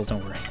making, Chuckles.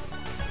 Don't worry.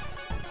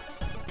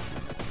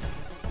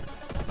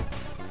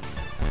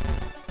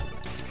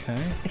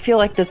 Okay. I feel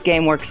like this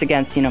game works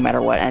against you no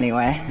matter what,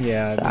 anyway.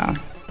 Yeah. So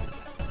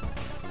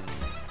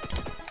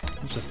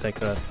Let's just take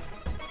that.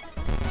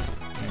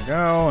 There you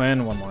go,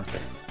 and one more.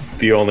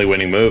 The only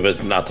winning move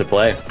is not to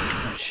play.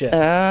 Oh, shit.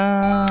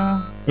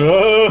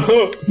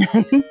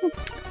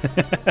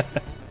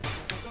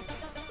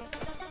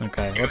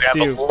 Okay, let's have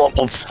do a lump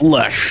of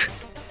flesh.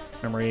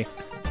 memory.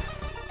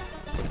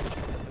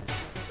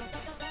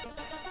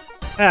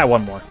 Ah,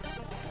 one more.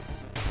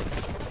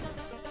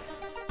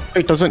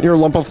 Wait, doesn't your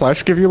lump of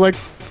flesh give you like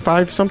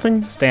 5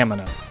 something?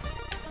 Stamina.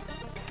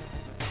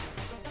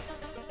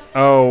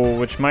 Oh,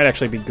 which might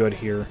actually be good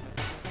here.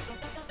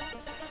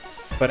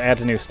 But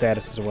adds a new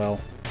status as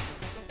well.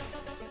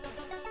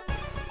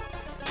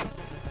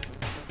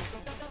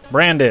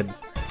 Branded.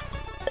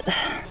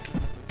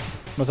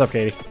 What's up,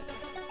 Katie?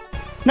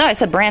 no, I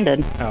said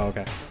branded. Oh,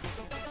 okay.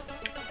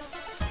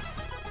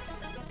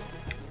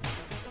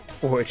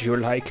 Would you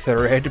like the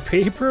red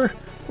paper?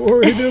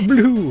 Or the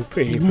blue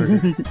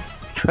paper.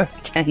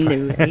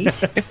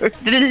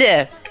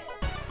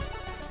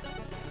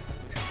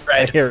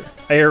 I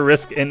hear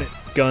risk in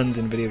guns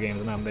in video games,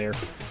 and I'm there.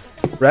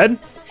 Red?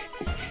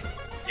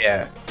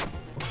 Yeah.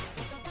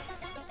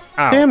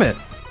 Ow. Damn it.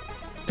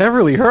 That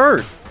really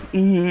hurt.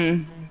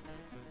 Mm-hmm.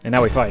 And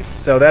now we fight.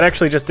 So that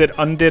actually just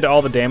undid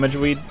all the damage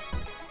we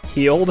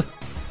healed.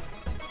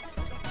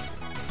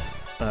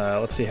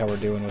 Let's see how we're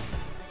doing with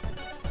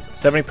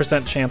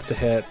 70% chance to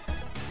hit.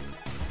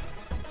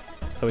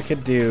 So we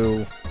could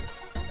do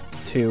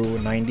 2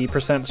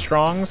 90%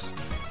 strongs.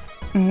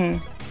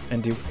 Mm-hmm.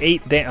 And do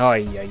 8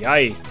 damage.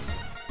 Ay.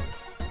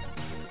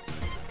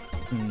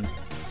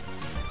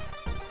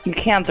 You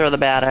can throw the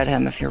bat at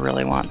him if you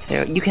really want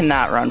to. You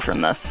cannot run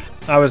from this.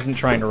 I wasn't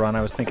trying to run.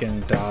 I was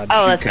thinking dodge.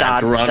 Oh, that's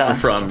Can't dodge. run duh.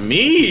 from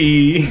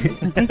me.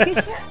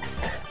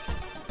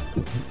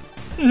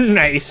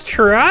 Nice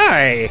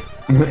try.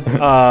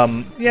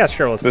 Yeah,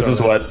 sure. Let's. This throw is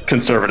that. what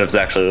conservatives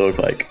actually look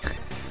like.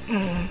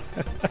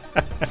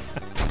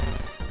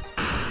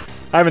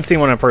 I haven't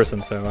seen one in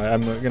person, so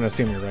I'm gonna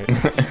assume you're right.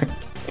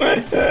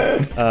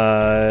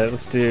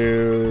 Let's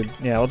do.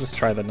 Yeah, we'll just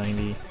try the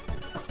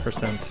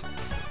 90%.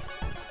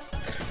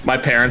 My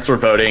parents were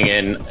voting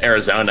in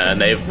Arizona, and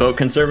they vote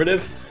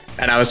conservative.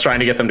 And I was trying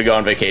to get them to go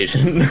on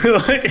vacation.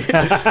 Like,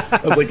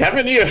 I was like,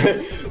 don't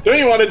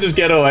you want to just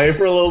get away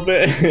for a little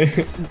bit?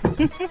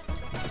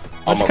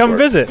 Why don't you come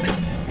worked. visit?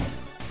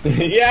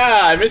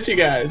 Yeah, I miss you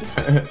guys.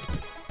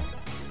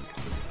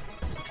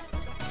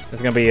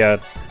 It's gonna be a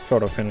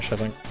photo finish, I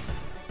think.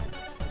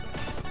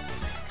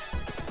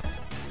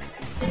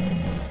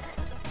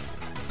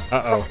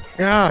 Uh-oh.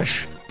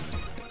 Gosh.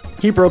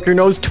 He broke your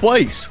nose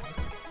twice.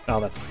 Oh,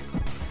 that's fine.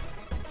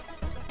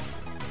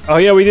 Oh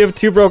yeah, we do have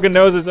 2 broken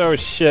noses. Oh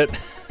shit.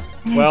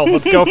 Well,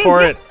 let's go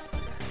for it.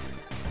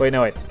 Wait,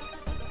 no, wait.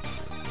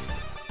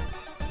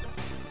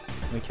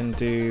 We can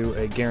do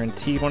a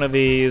guaranteed one of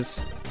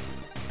these.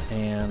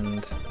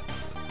 And...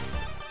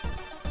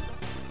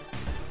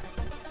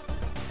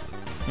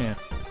 yeah.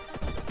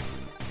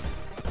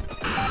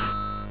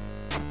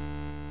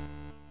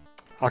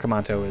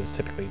 Akamanto is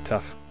typically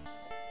tough.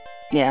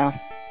 Yeah.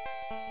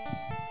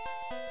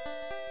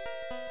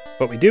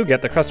 But we do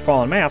get the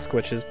Crestfallen Mask,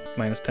 which is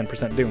minus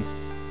 10% Doom.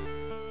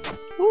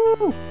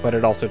 Woo. But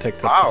it also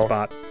takes up Wow. the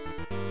spot.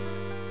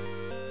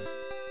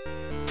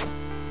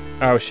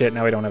 Oh shit,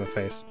 now we don't have a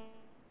face.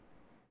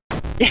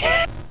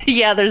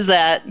 Yeah, there's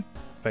that.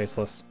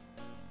 Faceless.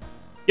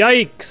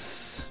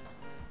 Yikes!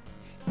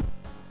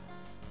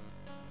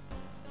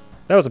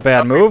 That was a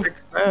bad move.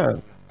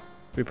 Did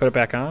we put it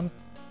back on?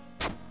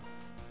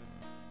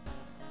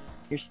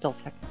 You're still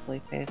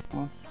technically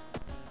faceless.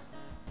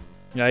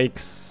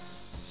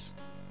 Yikes.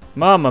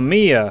 Mamma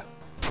mia!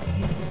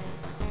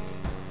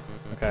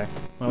 Okay.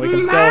 Well, we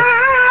can still...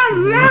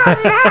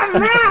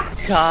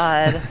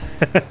 God.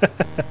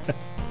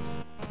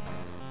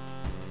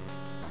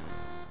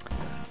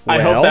 I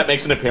Well, hope that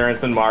makes an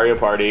appearance in Mario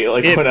Party.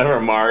 Like, whenever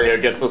Mario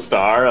gets a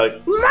star,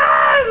 like,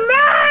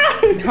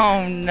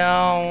 Oh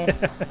no.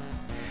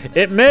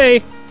 it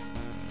may.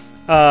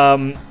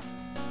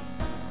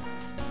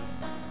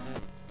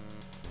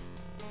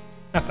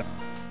 Nothing.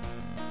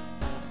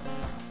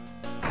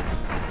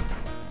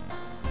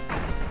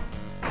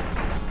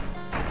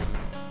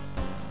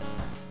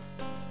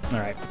 All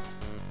right.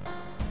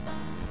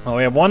 Well,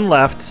 we have 1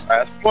 left.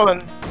 Last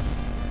one.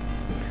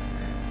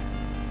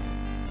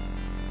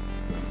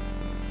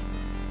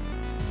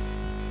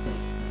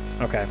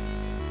 Okay.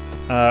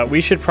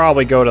 We should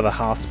probably go to the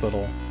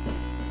hospital.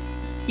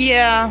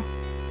 Yeah.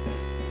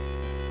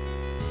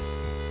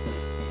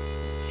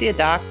 See a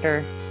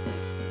doctor.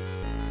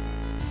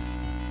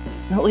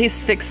 At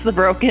least fix the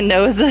broken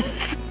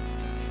noses.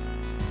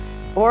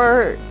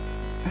 Or,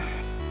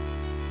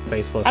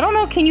 Faceless. I don't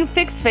know, can you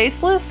fix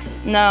faceless?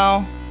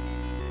 No.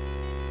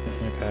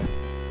 Okay.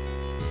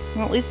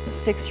 Well, at least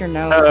fix your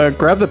nose.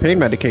 Grab the pain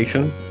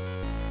medication.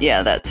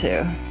 Yeah, that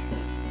too.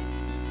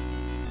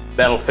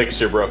 that'll fix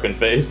your broken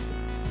face.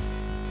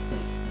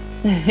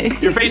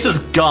 Your face is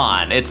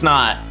gone. It's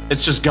not.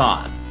 It's just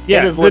gone.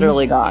 Yeah, it is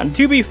literally gone.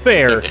 To be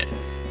fair,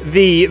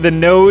 the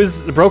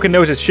broken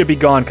noses should be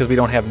gone because we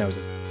don't have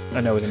noses.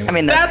 A nose anymore. I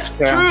mean, that's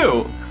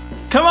true.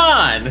 Come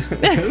on.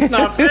 It's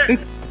not fair.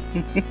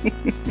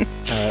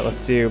 Alright,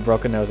 let's do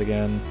broken nose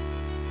again.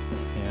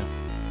 Yeah.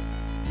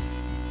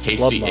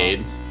 Hasty Blood aid.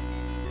 loss.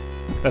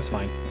 That's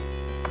fine.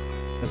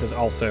 This is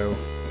also...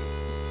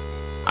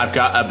 I've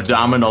got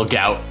abdominal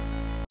gout.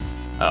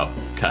 Oh,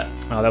 cut.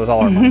 Oh, that was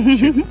all our money.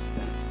 Shoot.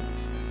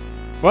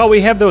 Well,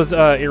 we have those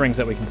earrings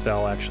that we can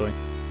sell, actually.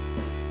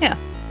 Yeah.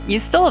 You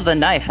still have the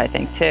knife, I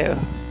think, too.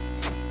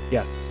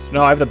 Yes.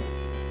 No, I have the...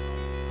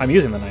 I'm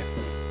using the knife.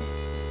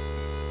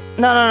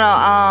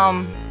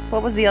 No.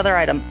 What was the other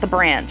item? The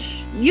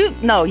branch. You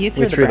threw We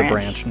the threw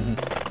branch. the branch.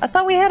 Mhm. I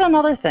thought we had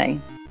another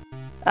thing.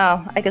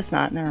 Oh, I guess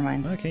not. Never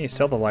mind. Oh, can you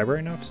sell the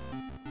library notes?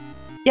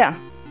 Yeah.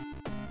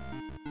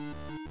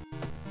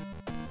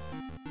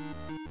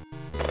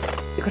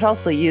 You could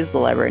also use the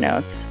library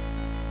notes.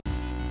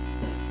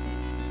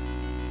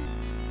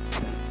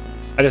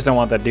 I just don't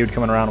want that dude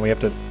coming around. We have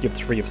to give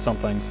 3 of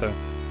something, so...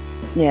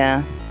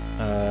 Yeah.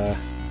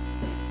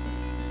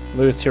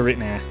 Lose 2...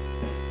 Nah.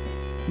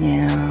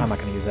 Yeah. I'm not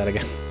going to use that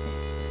again.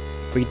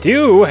 We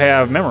do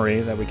have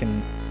memory that we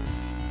can...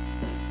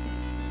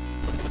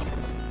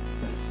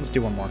 Let's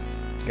do 1 more.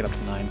 Get up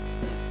to 9.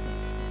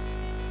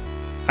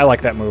 I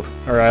like that move.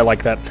 Or I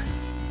like that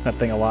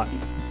thing a lot.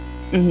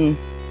 Mm-hmm.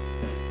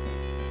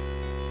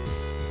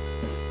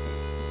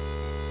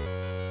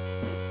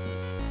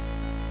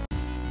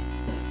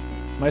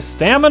 My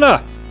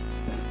stamina!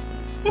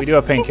 We do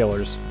have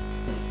painkillers,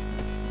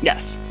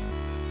 Yes.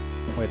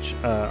 which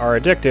are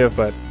addictive,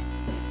 but...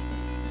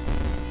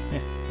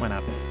 why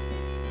not?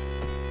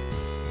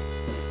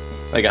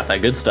 I got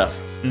that good stuff.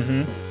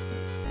 Mm-hmm.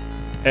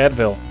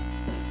 Advil.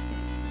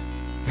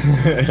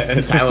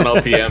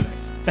 Tylenol PM.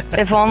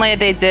 If only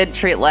they did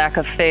treat lack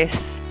of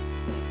face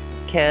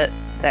kit,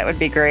 that would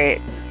be great.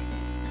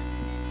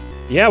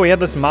 Yeah, we had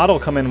this model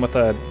come in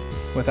without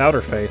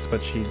her face,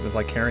 but she was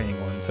like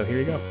carrying one, so here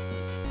you go.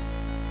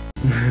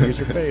 Here's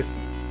your face.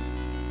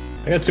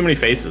 I got too many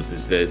faces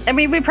these days. I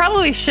mean, we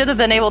probably should have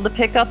been able to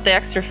pick up the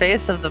extra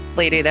face of the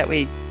lady that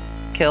we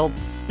killed.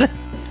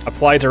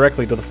 Apply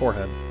directly to the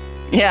forehead.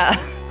 Yeah.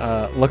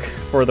 Look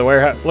for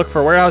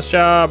warehouse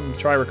job.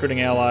 Try recruiting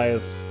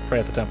allies.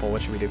 Pray at the temple.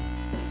 What should we do?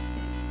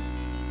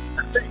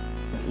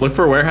 Look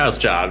for a warehouse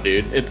job,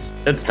 dude. It's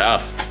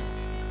tough.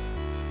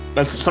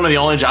 That's some of the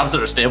only jobs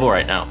that are stable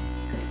right now.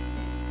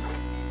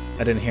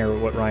 I didn't hear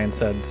what Ryan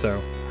said,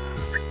 so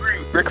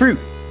Recruit.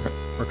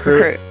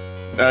 recruit.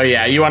 Oh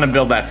yeah, you want to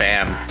build that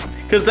fam,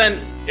 because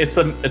then it's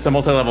a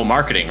multi-level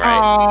marketing, right?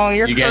 Oh,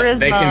 your charisma.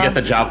 They can get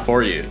the job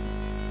for you.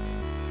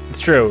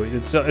 It's true.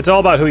 It's all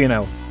about who you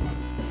know.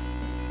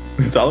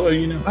 It's all about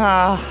you know.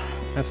 Ah,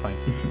 That's fine.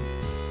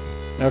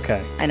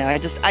 Okay. I know.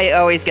 I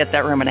always get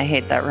that room, and I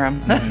hate that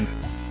room.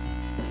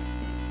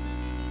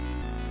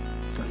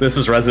 This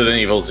is Resident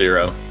Evil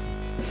 0.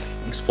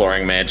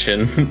 Exploring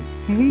mansion,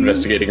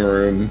 investigating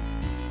room.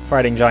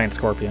 Fighting giant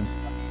scorpion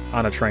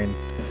on a train.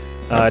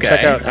 Okay.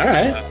 Check out. All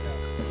right.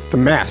 The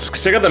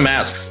masks. Check out the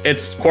masks.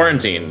 It's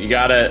quarantine. You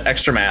gotta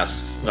extra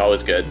masks. It's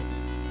always good.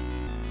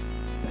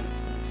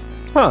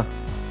 Huh.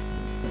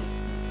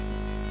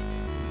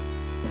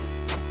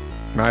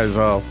 Might as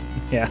well.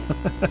 Yeah.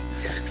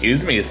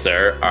 Excuse me,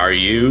 sir. Are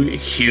you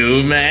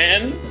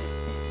human?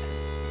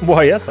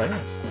 Why, yes, I am.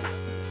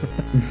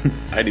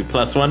 I do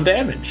 +1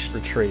 damage.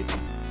 Retreat.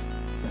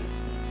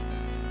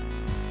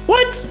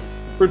 What?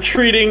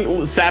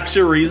 Retreating saps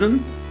your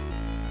reason?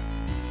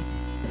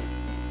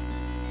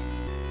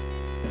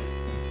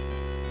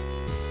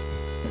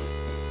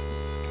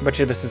 Bet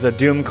you this is a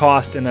doom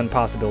cost and then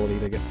possibility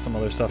to get some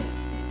other stuff.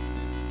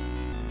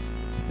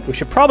 We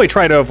should probably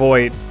try to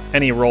avoid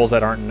any rolls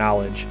that aren't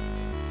knowledge.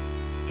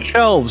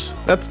 Shelves.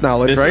 That's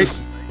knowledge,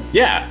 right?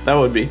 Yeah, that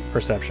would be.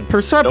 Perception.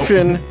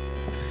 Perception.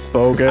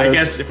 Bogus. I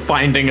guess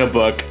finding a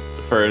book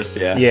first,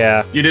 yeah.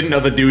 Yeah. You didn't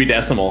know the Dewey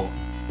Decimal.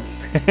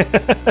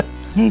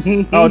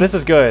 Oh, this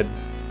is good.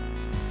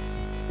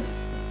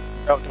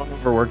 Don't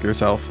overwork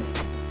yourself.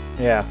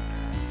 Yeah.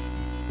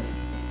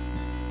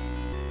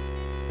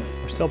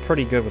 We're still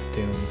pretty good with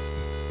Doom.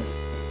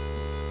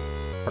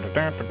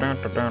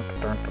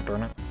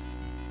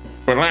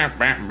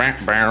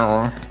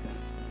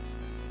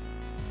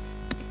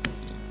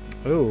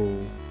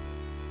 Ooh.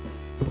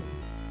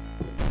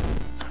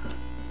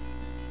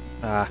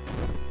 Ah.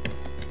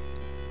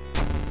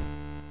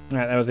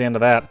 Alright, that was the end of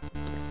that.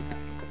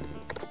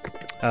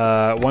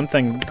 One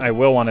thing I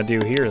will want to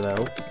do here,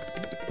 though...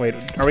 Wait,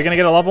 are we gonna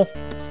get a level?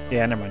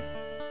 Yeah, never mind.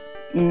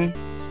 Mm.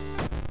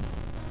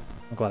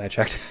 I'm glad I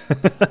checked.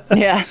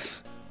 Yeah.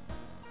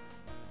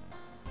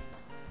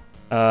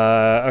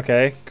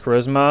 Okay.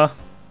 Charisma.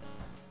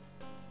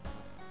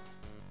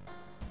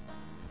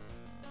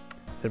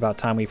 Is it about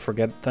time we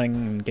forget thing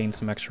and gain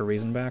some extra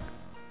reason back?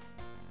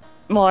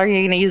 Well, are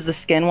you gonna use the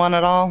skin one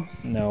at all?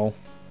 No.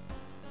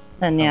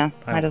 Then yeah,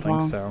 I might don't as think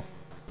well. so.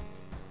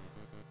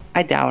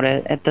 I doubt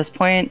it. At this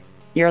point,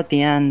 you're at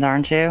the end,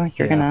 aren't you?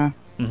 You're Yeah.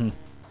 gonna.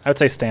 I would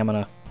say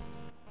stamina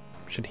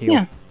should heal.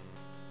 Yeah.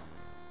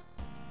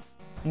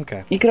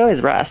 Okay. You could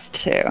always rest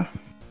too.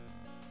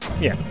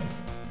 Yeah.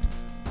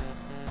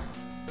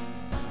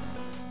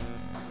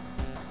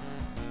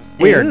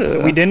 Weird.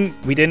 Ew. We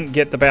didn't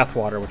get the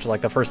bathwater, which is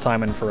like the first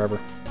time in forever.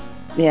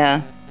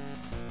 Yeah.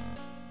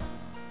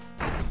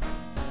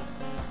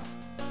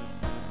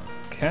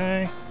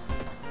 Okay.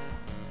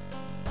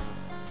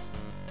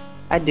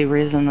 I'd do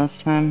reason this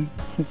time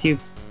since you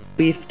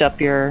beefed up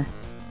your.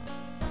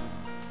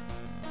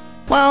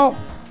 Well,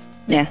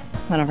 yeah,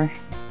 whatever.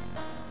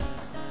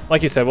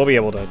 Like you said, we'll be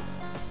able to.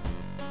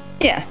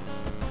 Yeah.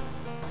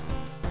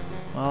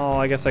 Oh,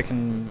 I guess I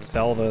can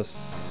sell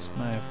this.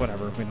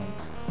 Whatever. We don't.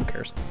 Who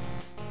cares?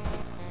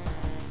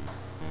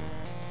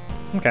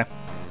 Okay.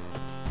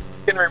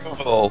 Skin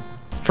removal.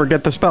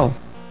 Forget the spell.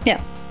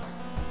 Yeah.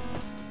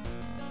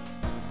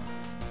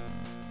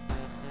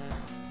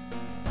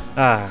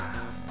 Ah.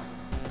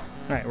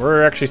 Alright,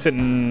 we're actually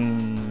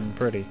sitting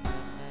pretty.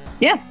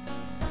 Yeah.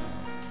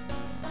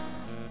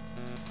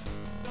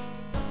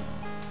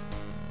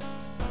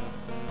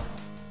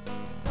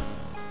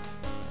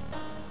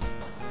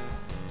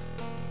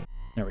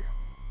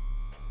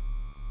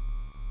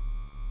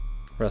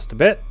 Rest a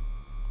bit.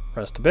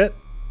 Rest a bit.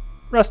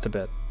 Rest a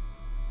bit.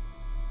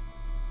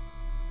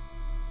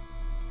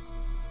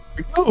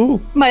 Oh,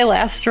 My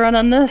last run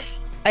on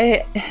this,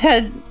 I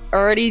had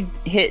already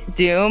hit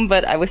Doom,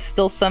 but I was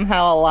still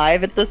somehow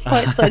alive at this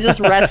point, so I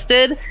just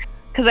rested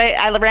because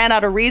I ran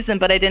out of reason,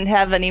 but I didn't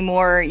have any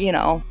more, you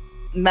know,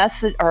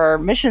 message or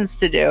missions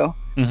to do.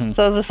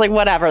 So I was just like,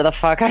 whatever the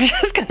fuck, I'm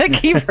just gonna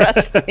keep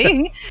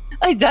resting.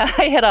 I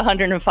hit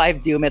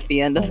 105 Doom at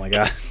the end of Oh my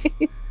god.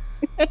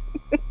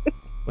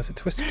 Was it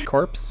Twisted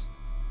Corpse?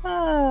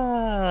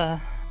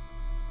 Or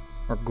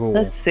Ghoul?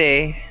 Let's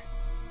see.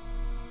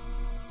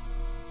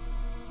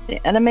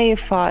 The enemy you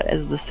fought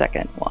as the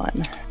second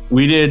one.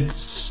 We did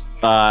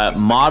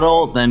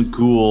Model, then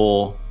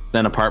Ghoul,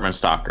 then Apartment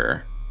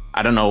Stalker.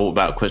 I don't know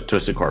about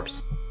Twisted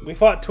Corpse. We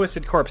fought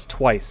Twisted Corpse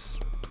twice.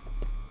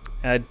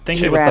 I think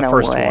He it was ran the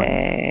first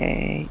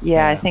away. one.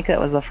 Yeah, I think it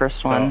was the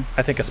first one. So,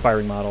 I think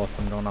Aspiring Model, if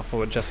I'm going off of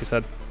what Jesse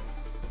said.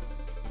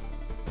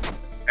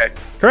 okay.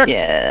 Correct.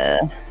 Yeah.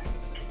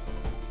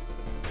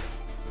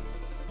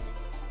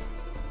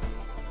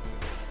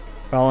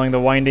 Following the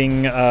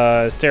winding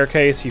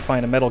staircase, you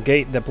find a metal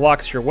gate that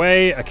blocks your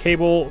way. A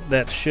cable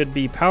that should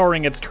be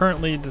powering it's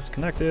currently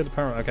disconnected.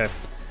 Power. Okay.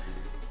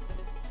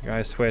 Your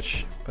eyes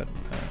switch, but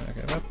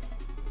okay. What?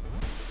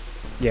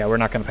 Yeah, we're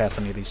not going to pass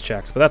any of these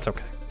checks, but that's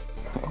okay.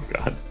 Oh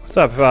god. What's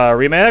up,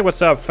 Remag?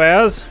 What's up,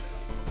 Faz?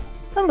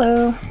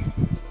 Hello.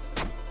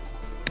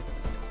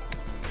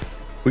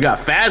 We got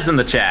Faz in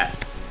the chat.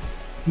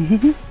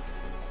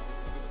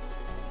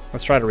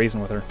 Let's try to reason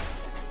with her.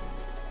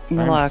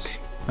 Good luck.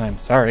 I'm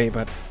sorry,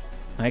 but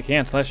I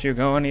can't let you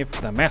go any if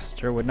the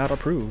master would not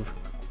approve.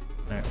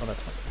 Alright, well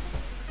that's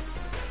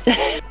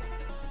fine.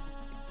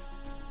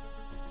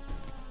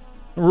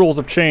 The rules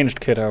have changed,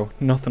 kiddo.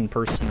 Nothing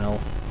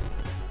personnel.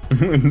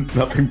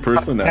 Nothing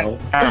personnel.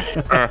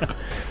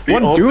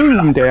 One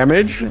Doom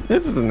damage.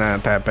 This is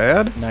not that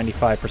bad.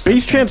 95%.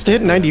 Base chance to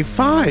hit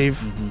 95.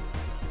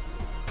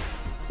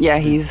 Yeah,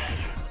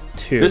 he's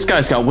 2. This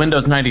guy's got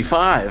Windows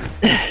 95.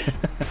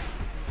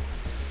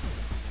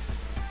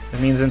 That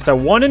means it's a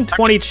 1 in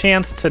 20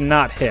 chance to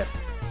not hit.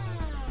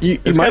 You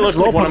This guy might looks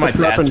as well like one of put my the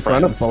prep dad's in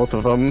front of friends. both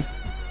of them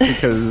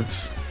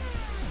because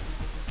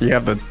you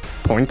have the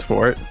points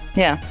for it.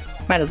 yeah,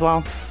 might as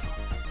well.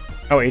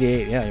 Oh,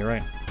 88. Yeah, you're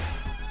right.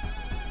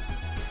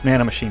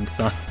 Mana Machine,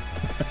 son.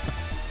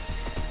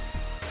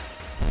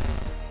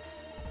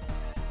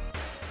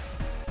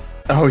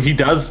 Oh, he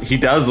does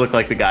look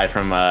like the guy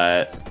from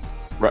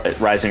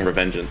Rising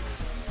Revengeance.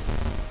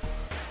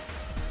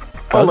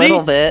 A Does he?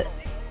 little bit.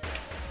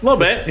 A little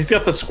bit. He's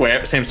got the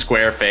same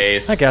square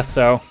face. I guess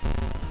so.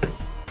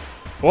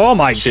 Oh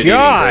my Shit-eating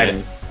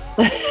god!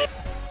 grin.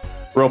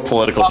 Real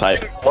political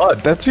type.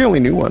 Blood. That's the only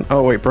new one.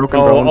 Oh wait, broken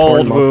Oh, bone. old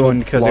torn muscle,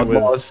 wound, 'cause it blood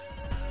was- loss.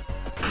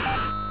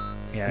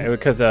 Yeah,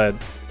 because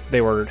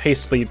they were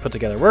hastily put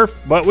together.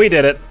 But we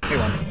did it. We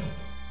won.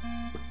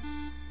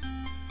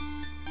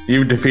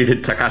 You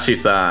defeated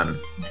Takashi-san.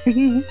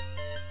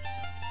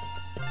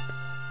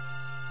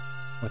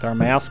 With our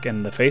mask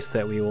and the face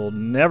that we will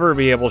never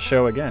be able to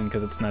show again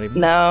because it's not even.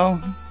 No.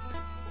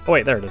 Oh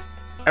wait, there it is.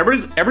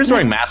 Everybody's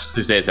wearing masks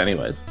these days,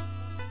 anyways.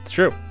 It's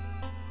true.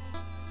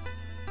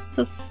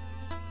 Just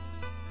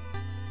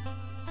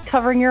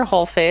covering your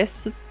whole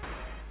face.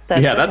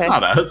 That's Yeah, that's okay.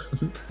 not us.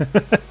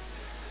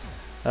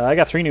 I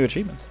got 3 new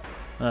achievements.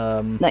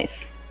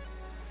 Nice.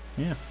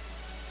 Yeah.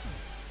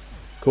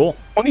 Cool.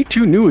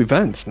 22 new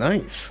events.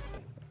 Nice.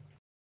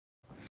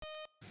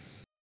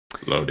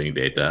 Loading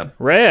data.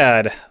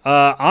 Rad.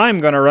 I'm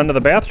gonna run to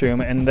the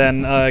bathroom and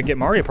then get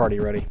Mario Party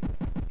ready.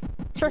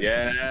 Sure.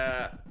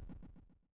 Yeah.